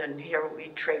 4-year-old, and here we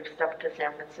traipsed up to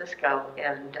San Francisco,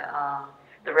 and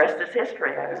the rest is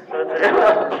history, I suppose.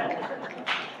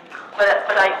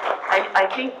 but I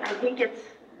think it's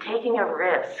taking a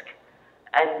risk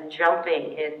and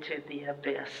jumping into the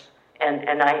abyss.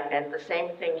 And the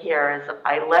same thing here is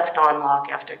I left Unlock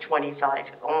after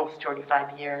almost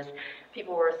 25 years.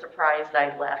 People were surprised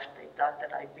I left. They thought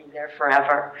that I'd be there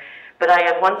forever. But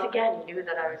I once again knew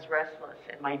that I was restless.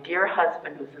 And my dear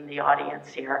husband, who's in the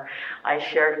audience here, I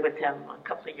shared with him a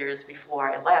couple of years before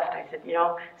I left. I said,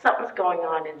 something's going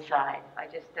on inside. I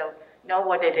just don't know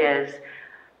what it is,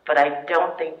 but I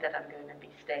don't think that I'm going to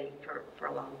be staying for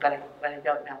long, but I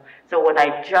don't know. So when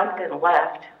I jumped and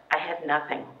left, I had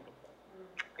nothing.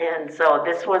 And so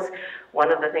this was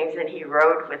one of the things that he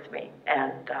rode with me.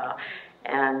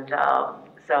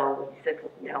 So he said,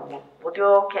 we'll do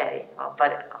okay.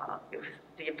 But it was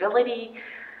the ability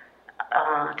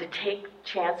to take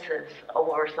chances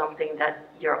over something that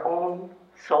your own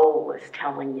soul is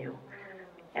telling you.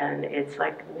 And it's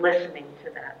like listening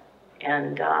to that.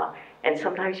 And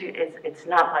sometimes it's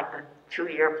not like the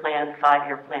 2-year plan,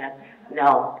 5-year plan.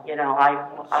 No,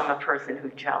 I'm a person who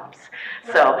jumps.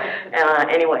 So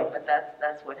anyway, but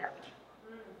that's what happened.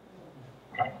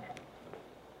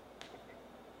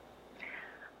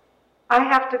 I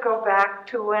have to go back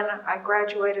to when I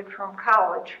graduated from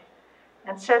college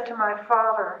and said to my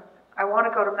father, I want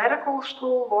to go to medical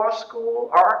school, law school,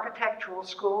 or architectural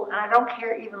school, and I don't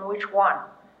care even which one.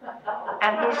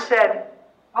 And he said,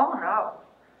 oh no,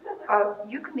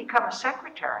 you can become a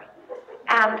secretary.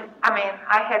 And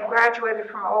I had graduated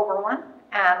from Oberlin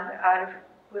and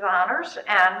with honors,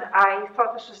 and I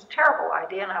thought this was a terrible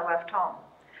idea, and I left home.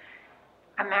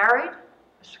 I married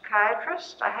a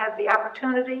psychiatrist. I had the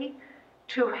opportunity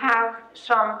to have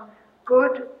some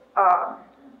good,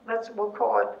 we'll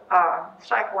call it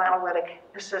psychoanalytic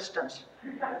assistance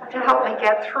to help me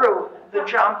get through the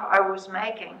jump I was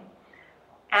making.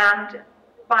 And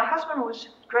my husband was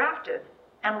drafted,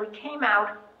 and we came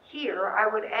out here.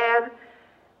 I would add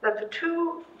that the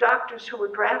 2 doctors who were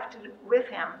drafted with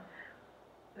him,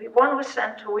 one was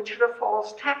sent to Wichita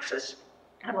Falls, Texas,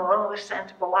 and one was sent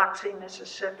to Biloxi,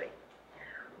 Mississippi.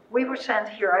 We were sent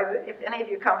here. If any of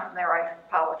you come from there, I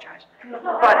apologize.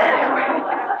 But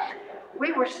anyway,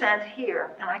 we were sent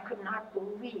here, and I could not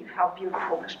believe how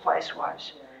beautiful this place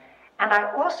was. And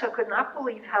I also could not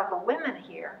believe how the women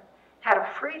here had a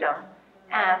freedom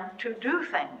and to do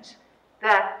things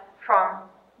that from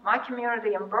my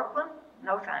community in Brooklyn,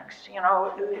 no thanks.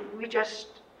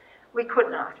 We could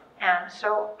not. And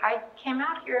so I came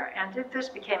out here and did this,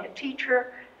 became a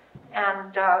teacher,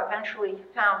 and eventually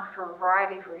found, for a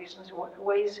variety of reasons,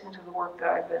 ways into the work that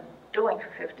I've been doing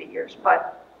for 50 years.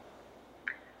 But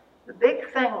the big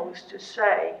thing was to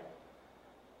say,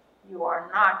 you are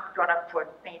not going to put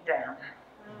me down.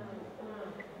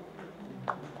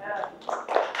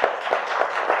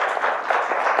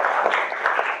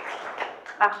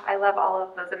 I love all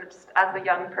of those, and just as a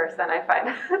young person, I find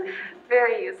it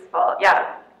very useful.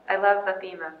 Yeah, I love the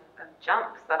theme of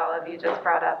jumps that all of you just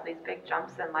brought up, these big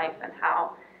jumps in life, and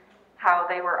how how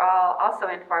they were all also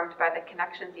informed by the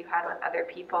connections you had with other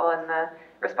people and the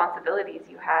responsibilities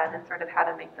you had and sort of how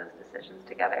to make those decisions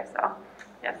together. So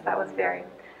yes, I was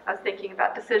thinking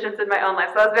about decisions in my own life,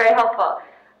 so that was very helpful.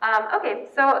 Okay,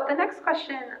 so the next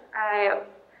question I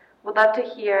would love to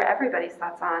hear everybody's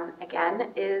thoughts on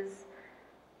again is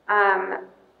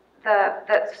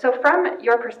so from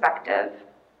your perspective,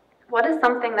 what is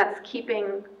something that's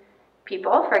keeping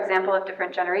people, for example, of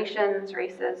different generations,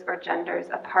 races, or genders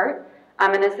apart?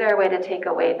 And is there a way to take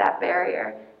away that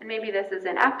barrier? And maybe this is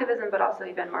in activism, but also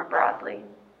even more broadly.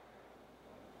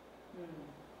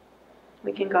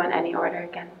 We can go in any order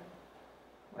again.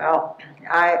 Well,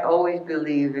 I always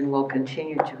believe and will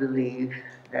continue to believe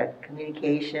that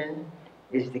communication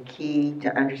is the key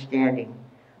to understanding.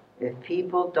 If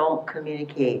people don't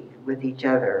communicate with each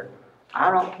other, I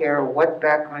don't care what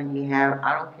background you have,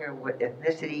 I don't care what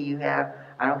ethnicity you have,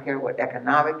 I don't care what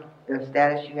economic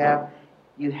status you have,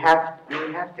 you have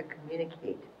to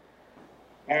communicate.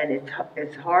 And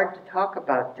it's hard to talk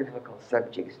about difficult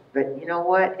subjects, but you know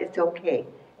what? It's okay.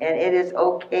 And it is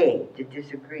okay to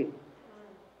disagree.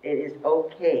 It is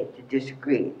okay to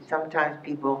disagree. Sometimes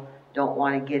people don't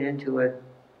want to get into a,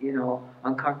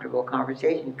 uncomfortable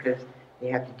conversation because they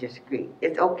have to disagree.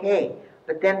 It's okay.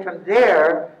 But then from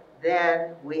there,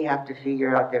 then we have to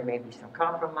figure out there may be some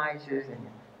compromises, and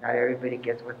not everybody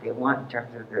gets what they want in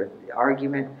terms of the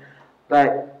argument.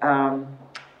 But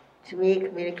to me,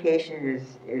 communication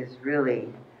is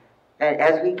really, and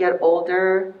as we get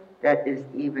older, that is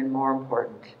even more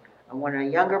important. And when a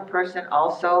younger person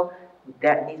also,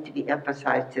 that needs to be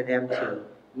emphasized to them too.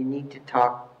 You need to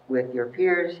talk with your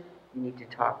peers, you need to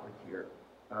talk with your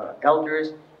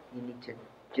elders, you need to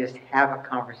just have a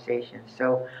conversation.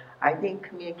 So I think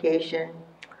communication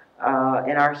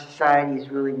in our society is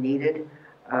really needed,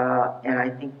 and I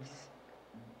think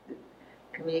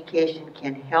communication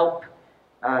can help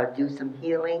do some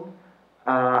healing,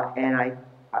 and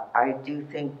I do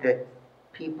think that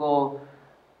people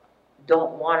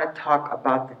don't want to talk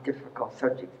about the difficult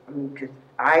subjects. I mean, because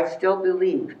I still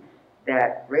believe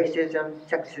that racism,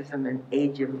 sexism, and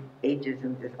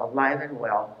ageism is alive and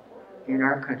well in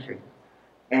our country.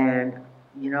 And,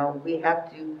 we have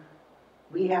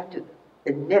to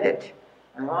admit it.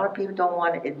 And a lot of people don't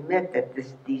want to admit that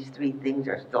these three things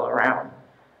are still around.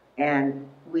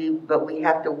 But we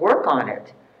have to work on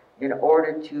it in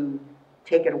order to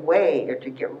take it away or to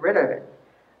get rid of it.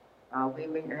 We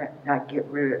may not get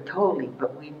rid of it totally,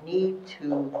 but we need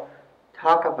to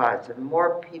talk about it. So the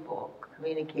more people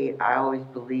communicate, I always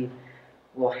believe,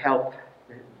 will help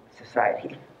the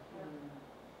society.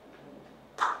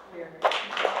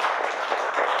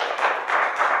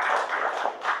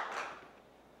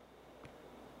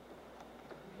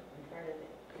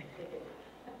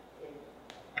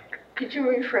 Could you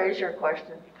rephrase your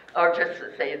question? Or just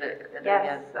to say that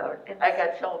again? So I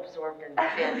got so absorbed in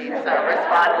Sandy's response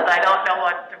that I don't know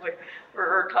what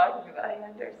we're talking about. I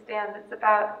understand. It's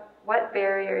about what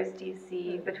barriers do you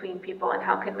see between people and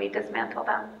how can we dismantle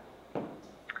them?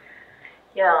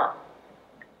 Yeah,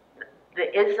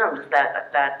 the isms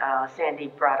that Sandy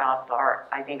brought up are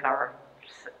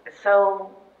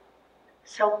so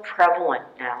prevalent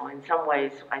now. In some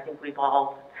ways, I think we've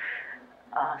all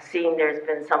seen there's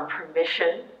been some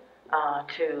permission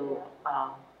to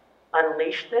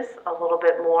unleash this a little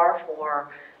bit more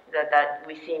for that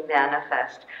we see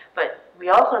manifest. But we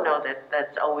also know that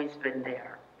that's always been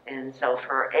there. And so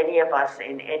for any of us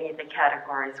in any of the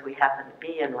categories we happen to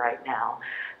be in right now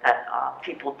that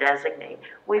people designate,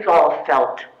 we've all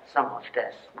felt some of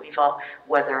this.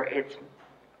 Whether it's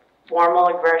formal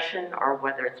aggression or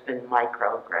whether it's been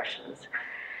microaggressions.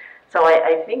 So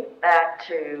I think back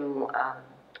to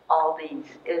all these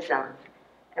isms,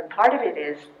 and part of it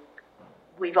is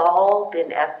we've all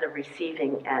been at the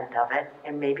receiving end of it,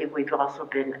 and maybe we've also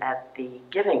been at the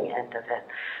giving end of it.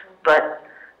 But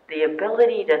the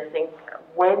ability to think,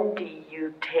 when do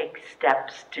you take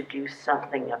steps to do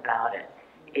something about it,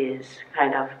 is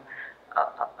kind of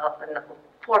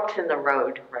forks in the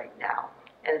road right now.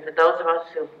 And for those of us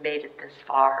who've made it this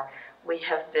far, we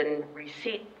have been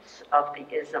receipts of the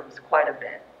isms quite a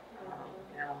bit.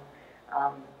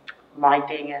 My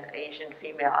being an Asian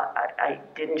female, I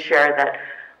didn't share that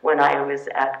when I was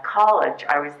at college,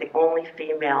 I was the only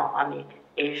female on the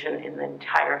Asian in the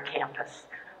entire campus,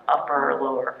 upper or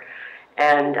lower.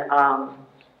 And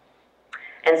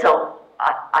so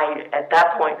I at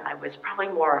that point, I was probably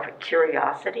more of a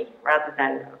curiosity rather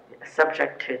than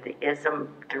subject to the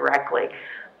ism directly.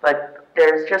 But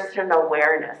there's just an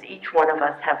awareness. Each one of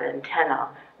us have an antenna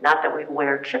Not that we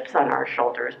wear chips on our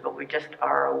shoulders, but we just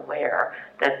are aware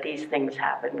that these things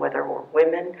happen, whether we're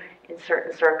women in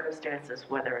certain circumstances,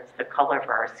 whether it's the color of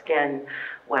our skin,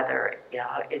 whether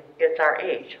it's our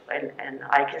age. And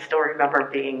I can still remember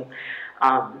being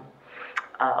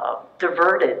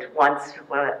diverted once.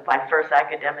 My first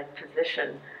academic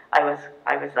position, I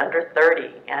was under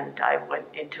 30, and I went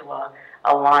into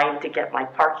a line to get my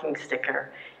parking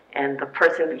sticker, and the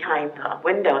person behind the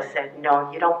window said, "No,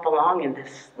 you don't belong in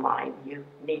this line. You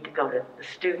need to go to the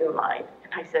student line."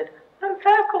 And I said, "I'm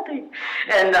faculty."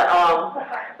 And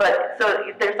but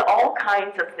so there's all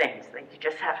kinds of things that you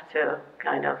just have to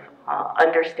kind of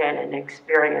understand and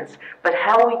experience. But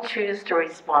how we choose to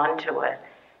respond to it,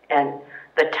 and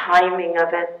the timing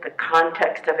of it, the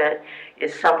context of it,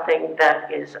 is something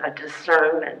that is a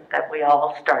discernment that we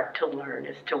all start to learn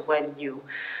as to when you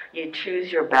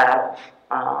choose your battles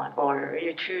or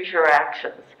you choose your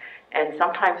actions. And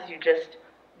sometimes you just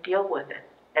deal with it.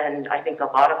 And I think a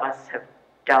lot of us have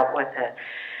dealt with it.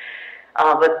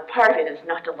 But part of it is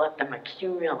not to let them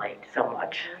accumulate so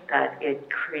much that it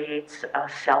creates a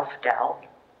self-doubt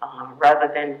rather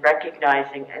than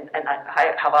recognizing, and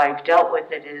how I've dealt with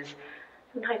it is,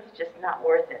 sometimes it's just not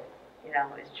worth it.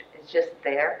 It's just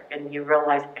there, and you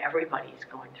realize everybody's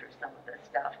going through some of this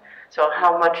stuff. So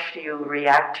how much you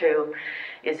react to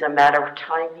is a matter of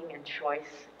timing and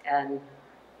choice, and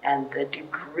the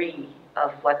degree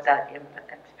of what that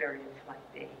experience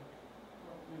might be.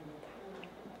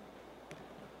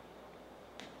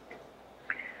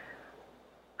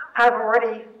 I've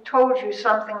already told you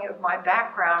something of my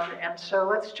background, and so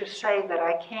let's just say that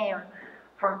I came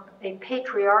from a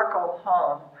patriarchal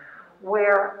home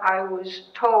where I was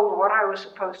told what I was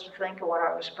supposed to think and what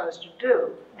I was supposed to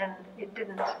do, and it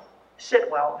didn't sit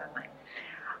well with me.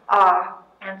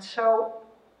 And so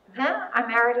then I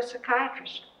married a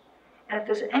psychiatrist. And if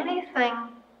there's anything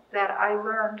that I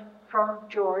learned from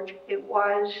George, it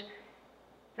was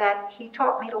that he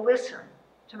taught me to listen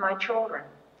to my children.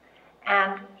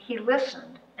 And he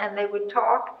listened, and they would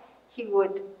talk, he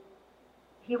would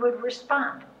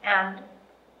respond. And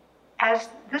as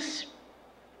this,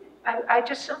 I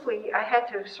just simply, I had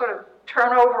to sort of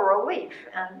turn over a leaf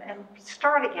and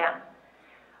start again.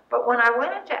 But when I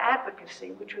went into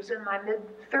advocacy, which was in my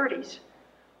mid-30s,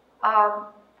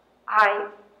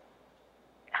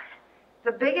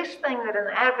 the biggest thing that an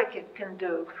advocate can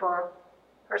do for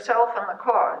herself and the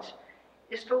cause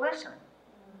is to listen.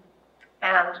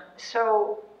 And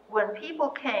so when people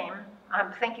came,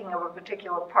 I'm thinking of a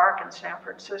particular park in San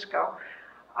Francisco,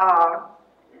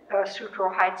 Sutro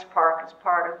Heights Park is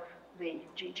part of the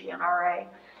GGNRA,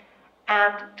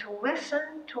 and to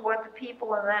listen to what the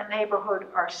people in that neighborhood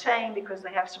are saying, because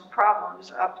they have some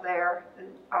problems up there,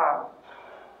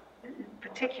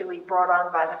 particularly brought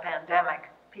on by the pandemic,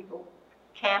 people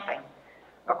camping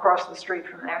across the street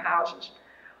from their houses,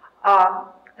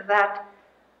 that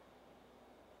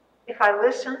if I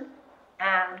listen,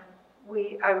 and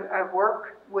I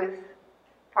work with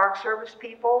Park Service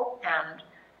people and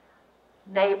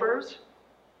neighbors,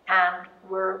 and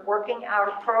we're working out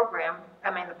a program.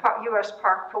 I mean, the U.S.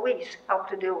 Park Police help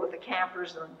to deal with the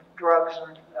campers and drugs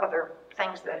and other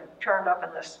things that have turned up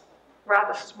in this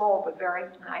rather small but very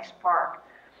nice park.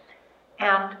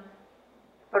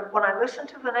 But when I listen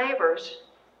to the neighbors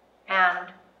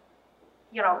and,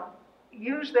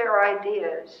 use their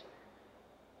ideas,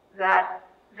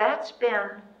 that's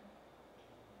been,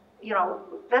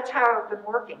 that's how I've been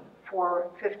working for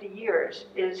 50 years,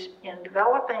 is in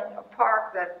developing a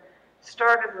park that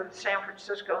started with the San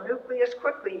Francisco nucleus,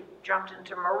 quickly jumped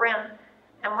into Marin,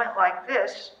 and went like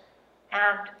this,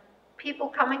 and people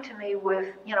coming to me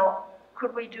with,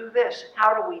 could we do this?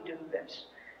 How do we do this?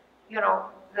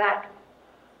 That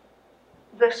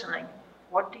listening,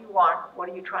 what do you want? What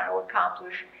are you trying to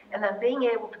accomplish? And then being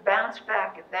able to bounce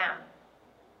back at them.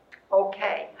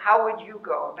 Okay, how would you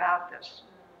go about this?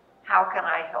 How can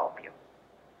I help you?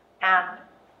 And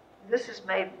this is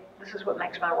what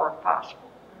makes my work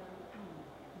possible.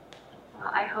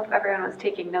 Well, I hope everyone was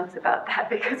taking notes about that,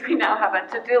 because we now have a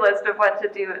to-do list of what to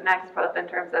do next, both in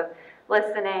terms of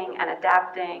listening and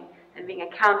adapting and being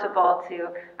accountable to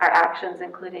our actions,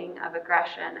 including of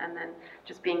aggression, and then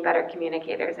just being better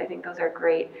communicators. I think those are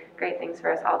great things for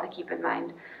us all to keep in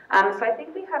mind. So I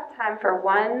think we have time for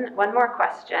one more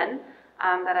question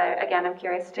that I'm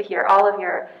curious to hear all of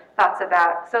your thoughts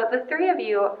about. So the three of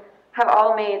you have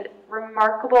all made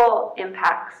remarkable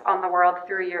impacts on the world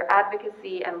through your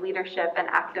advocacy and leadership and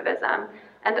activism.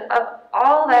 And of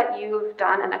all that you've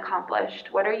done and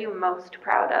accomplished, what are you most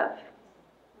proud of?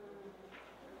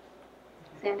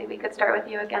 Sandy, we could start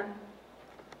with you again.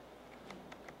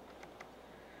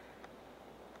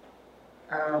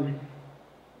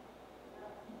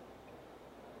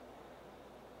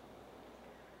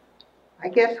 I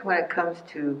guess when it comes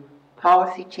to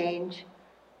policy change,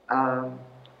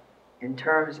 in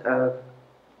terms of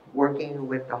working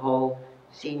with the whole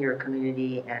senior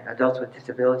community and adults with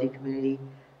disability community,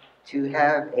 to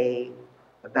have a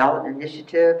ballot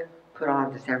initiative put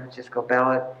on the San Francisco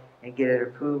ballot and get it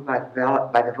approved by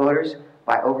the voters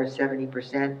by over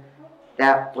 70%,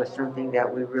 that was something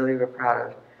that we really were proud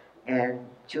of. And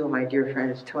two of my dear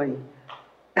friends, Tony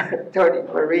and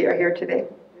Marie, are here today.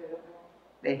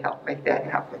 They helped make that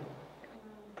happen.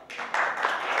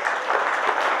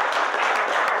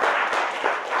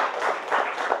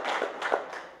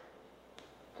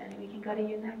 Jenny, we can go to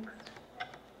you next.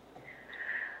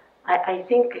 I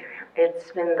think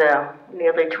it's been the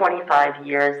nearly 25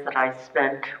 years that I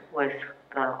spent with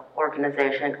the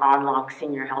organization Unlock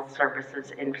Senior Health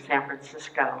Services in San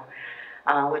Francisco,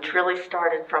 which really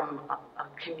started from a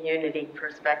community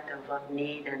perspective of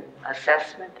need and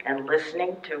assessment and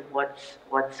listening to what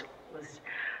was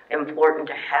important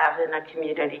to have in a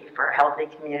community for a healthy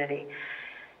community,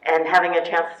 and having a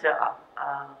chance to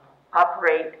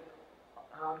operate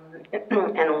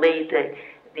and lead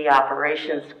the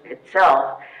operations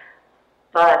itself.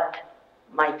 But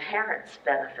my parents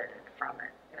benefited from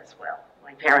it as well.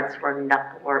 My parents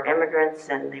were immigrants,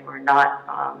 and they were not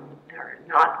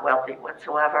wealthy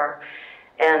whatsoever.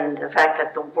 And the fact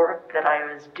that the work that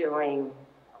I was doing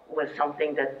was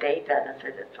something that they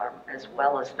benefited from, as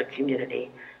well as the community,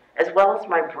 as well as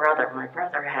my brother. My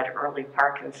brother had early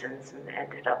Parkinson's and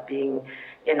ended up being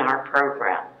in our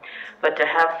program. But to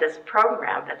have this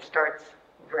program that starts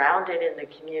grounded in the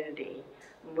community,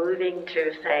 moving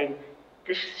to saying,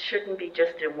 this shouldn't be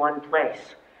just in one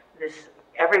place.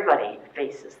 Everybody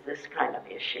faces this kind of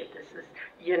issue. This is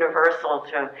universal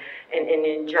to, and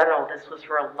in general, this was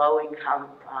for low-income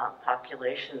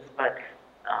populations, but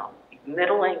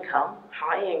middle income,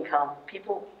 high income,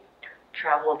 people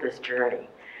travel this journey.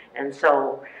 And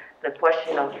so the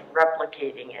question of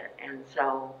replicating it, and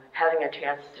so having a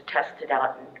chance to test it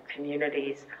out in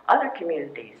communities, other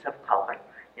communities of color,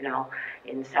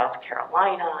 in South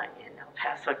Carolina, in El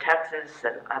Paso, Texas,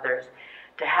 and others,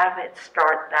 to have it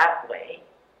start that way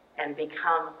and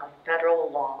become a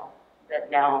federal law that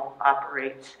now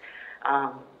operates,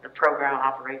 the program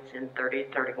operates in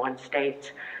 31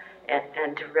 states,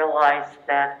 and to realize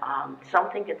that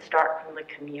something can start from the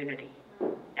community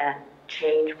and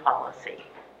change policy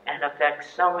and affect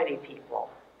so many people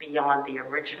beyond the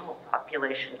original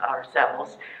population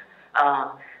ourselves,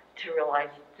 to realize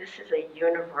this is a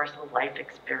universal life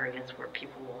experience where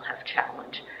people will have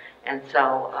challenge. And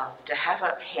so to have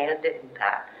a hand in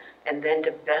that, and then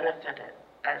to benefit it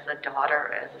as a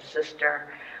daughter, as a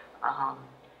sister,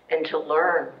 and to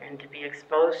learn and to be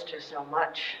exposed to so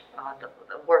much, the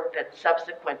work that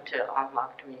subsequent to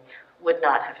Unlock to me would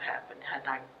not have happened had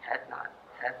I had not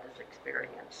had this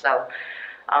experience. So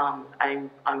I'm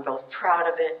both proud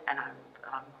of it and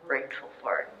I'm grateful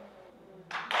for it.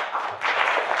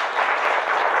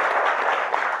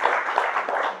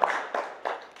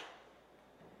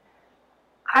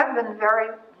 I've been very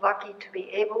lucky to be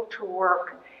able to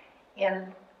work in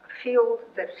a field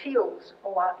that feels a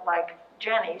lot like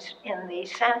Jenny's in the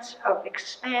sense of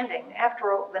expanding.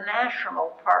 After all, the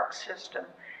national park system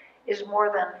is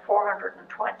more than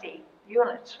 420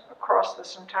 units across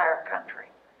this entire country.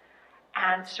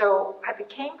 And so I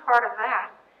became part of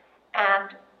that,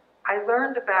 and I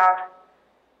learned about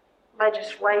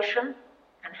legislation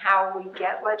and how we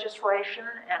get legislation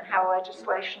and how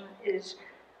legislation is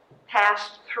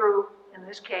passed through, in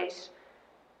this case,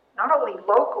 not only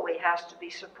locally has to be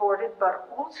supported, but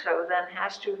also then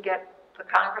has to get the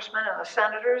congressmen and the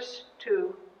senators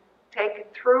to take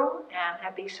it through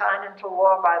and be signed into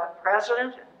law by the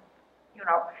president, and,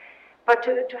 but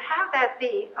to have that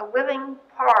be a living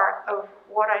part of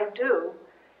what I do,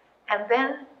 and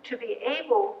then to be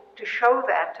able to show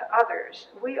that to others.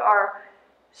 We are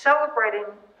celebrating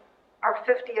our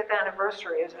 50th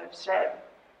anniversary, as I've said,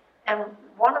 and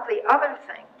one of the other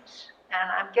things,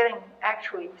 and I'm getting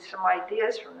actually some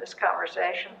ideas from this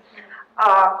conversation,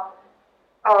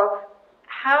 of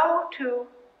how to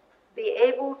be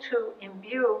able to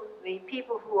imbue the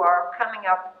people who are coming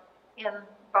up in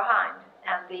behind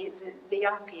and the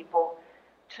young people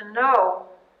to know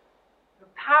the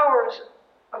powers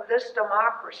of this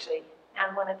democracy,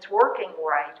 and when it's working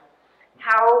right,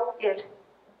 how it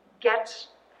gets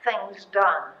things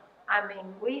done. I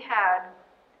mean, we had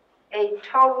a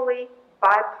totally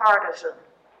bipartisan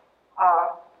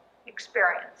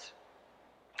experience.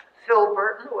 Phil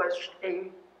Burton was a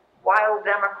wild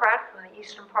Democrat from the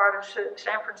eastern part of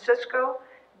San Francisco.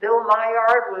 Bill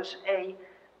Maillard was a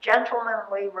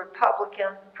gentlemanly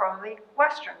Republican from the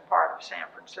western part of San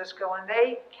Francisco, and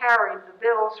they carried the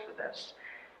bills for this.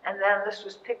 And then this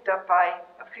was picked up by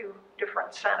a few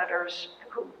different senators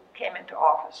who came into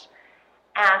office,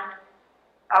 and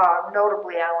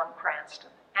notably Alan Cranston.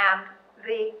 And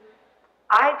the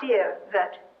idea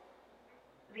that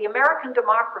the American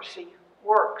democracy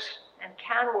works and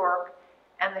can work,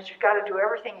 and that you've got to do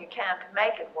everything you can to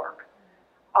make it work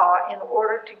in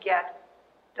order to get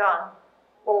done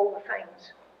all the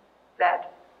things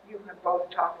that you have both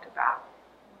talked about.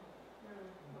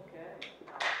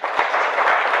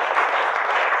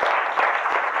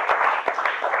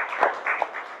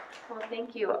 Well,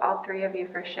 thank you, all three of you,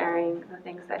 for sharing the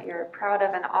things that you're proud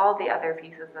of and all the other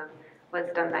pieces of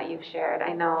wisdom that you've shared.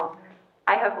 I know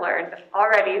I have learned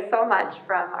already so much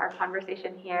from our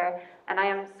conversation here, and I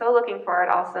am so looking forward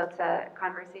also to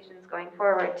conversations going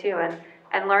forward too,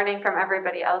 and learning from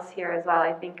everybody else here as well.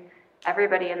 I think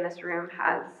everybody in this room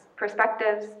has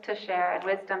perspectives to share and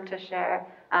wisdom to share,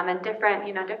 and different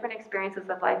experiences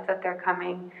of life that they're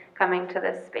coming to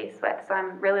this space with. So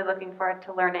I'm really looking forward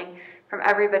to learning from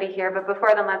everybody here. But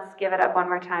before then, let's give it up one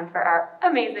more time for our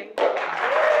amazing.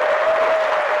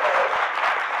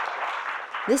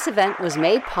 This event was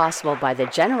made possible by the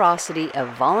generosity of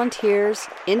volunteers,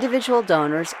 individual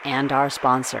donors, and our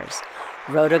sponsors: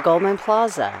 Rhoda Goldman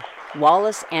Plaza,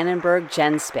 Wallace Annenberg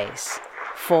GenSpace,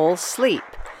 Full Sleep,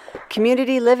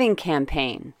 Community Living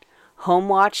Campaign,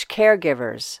 HomeWatch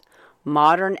Caregivers,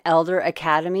 Modern Elder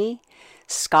Academy,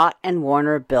 Scott and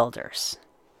Warner Builders.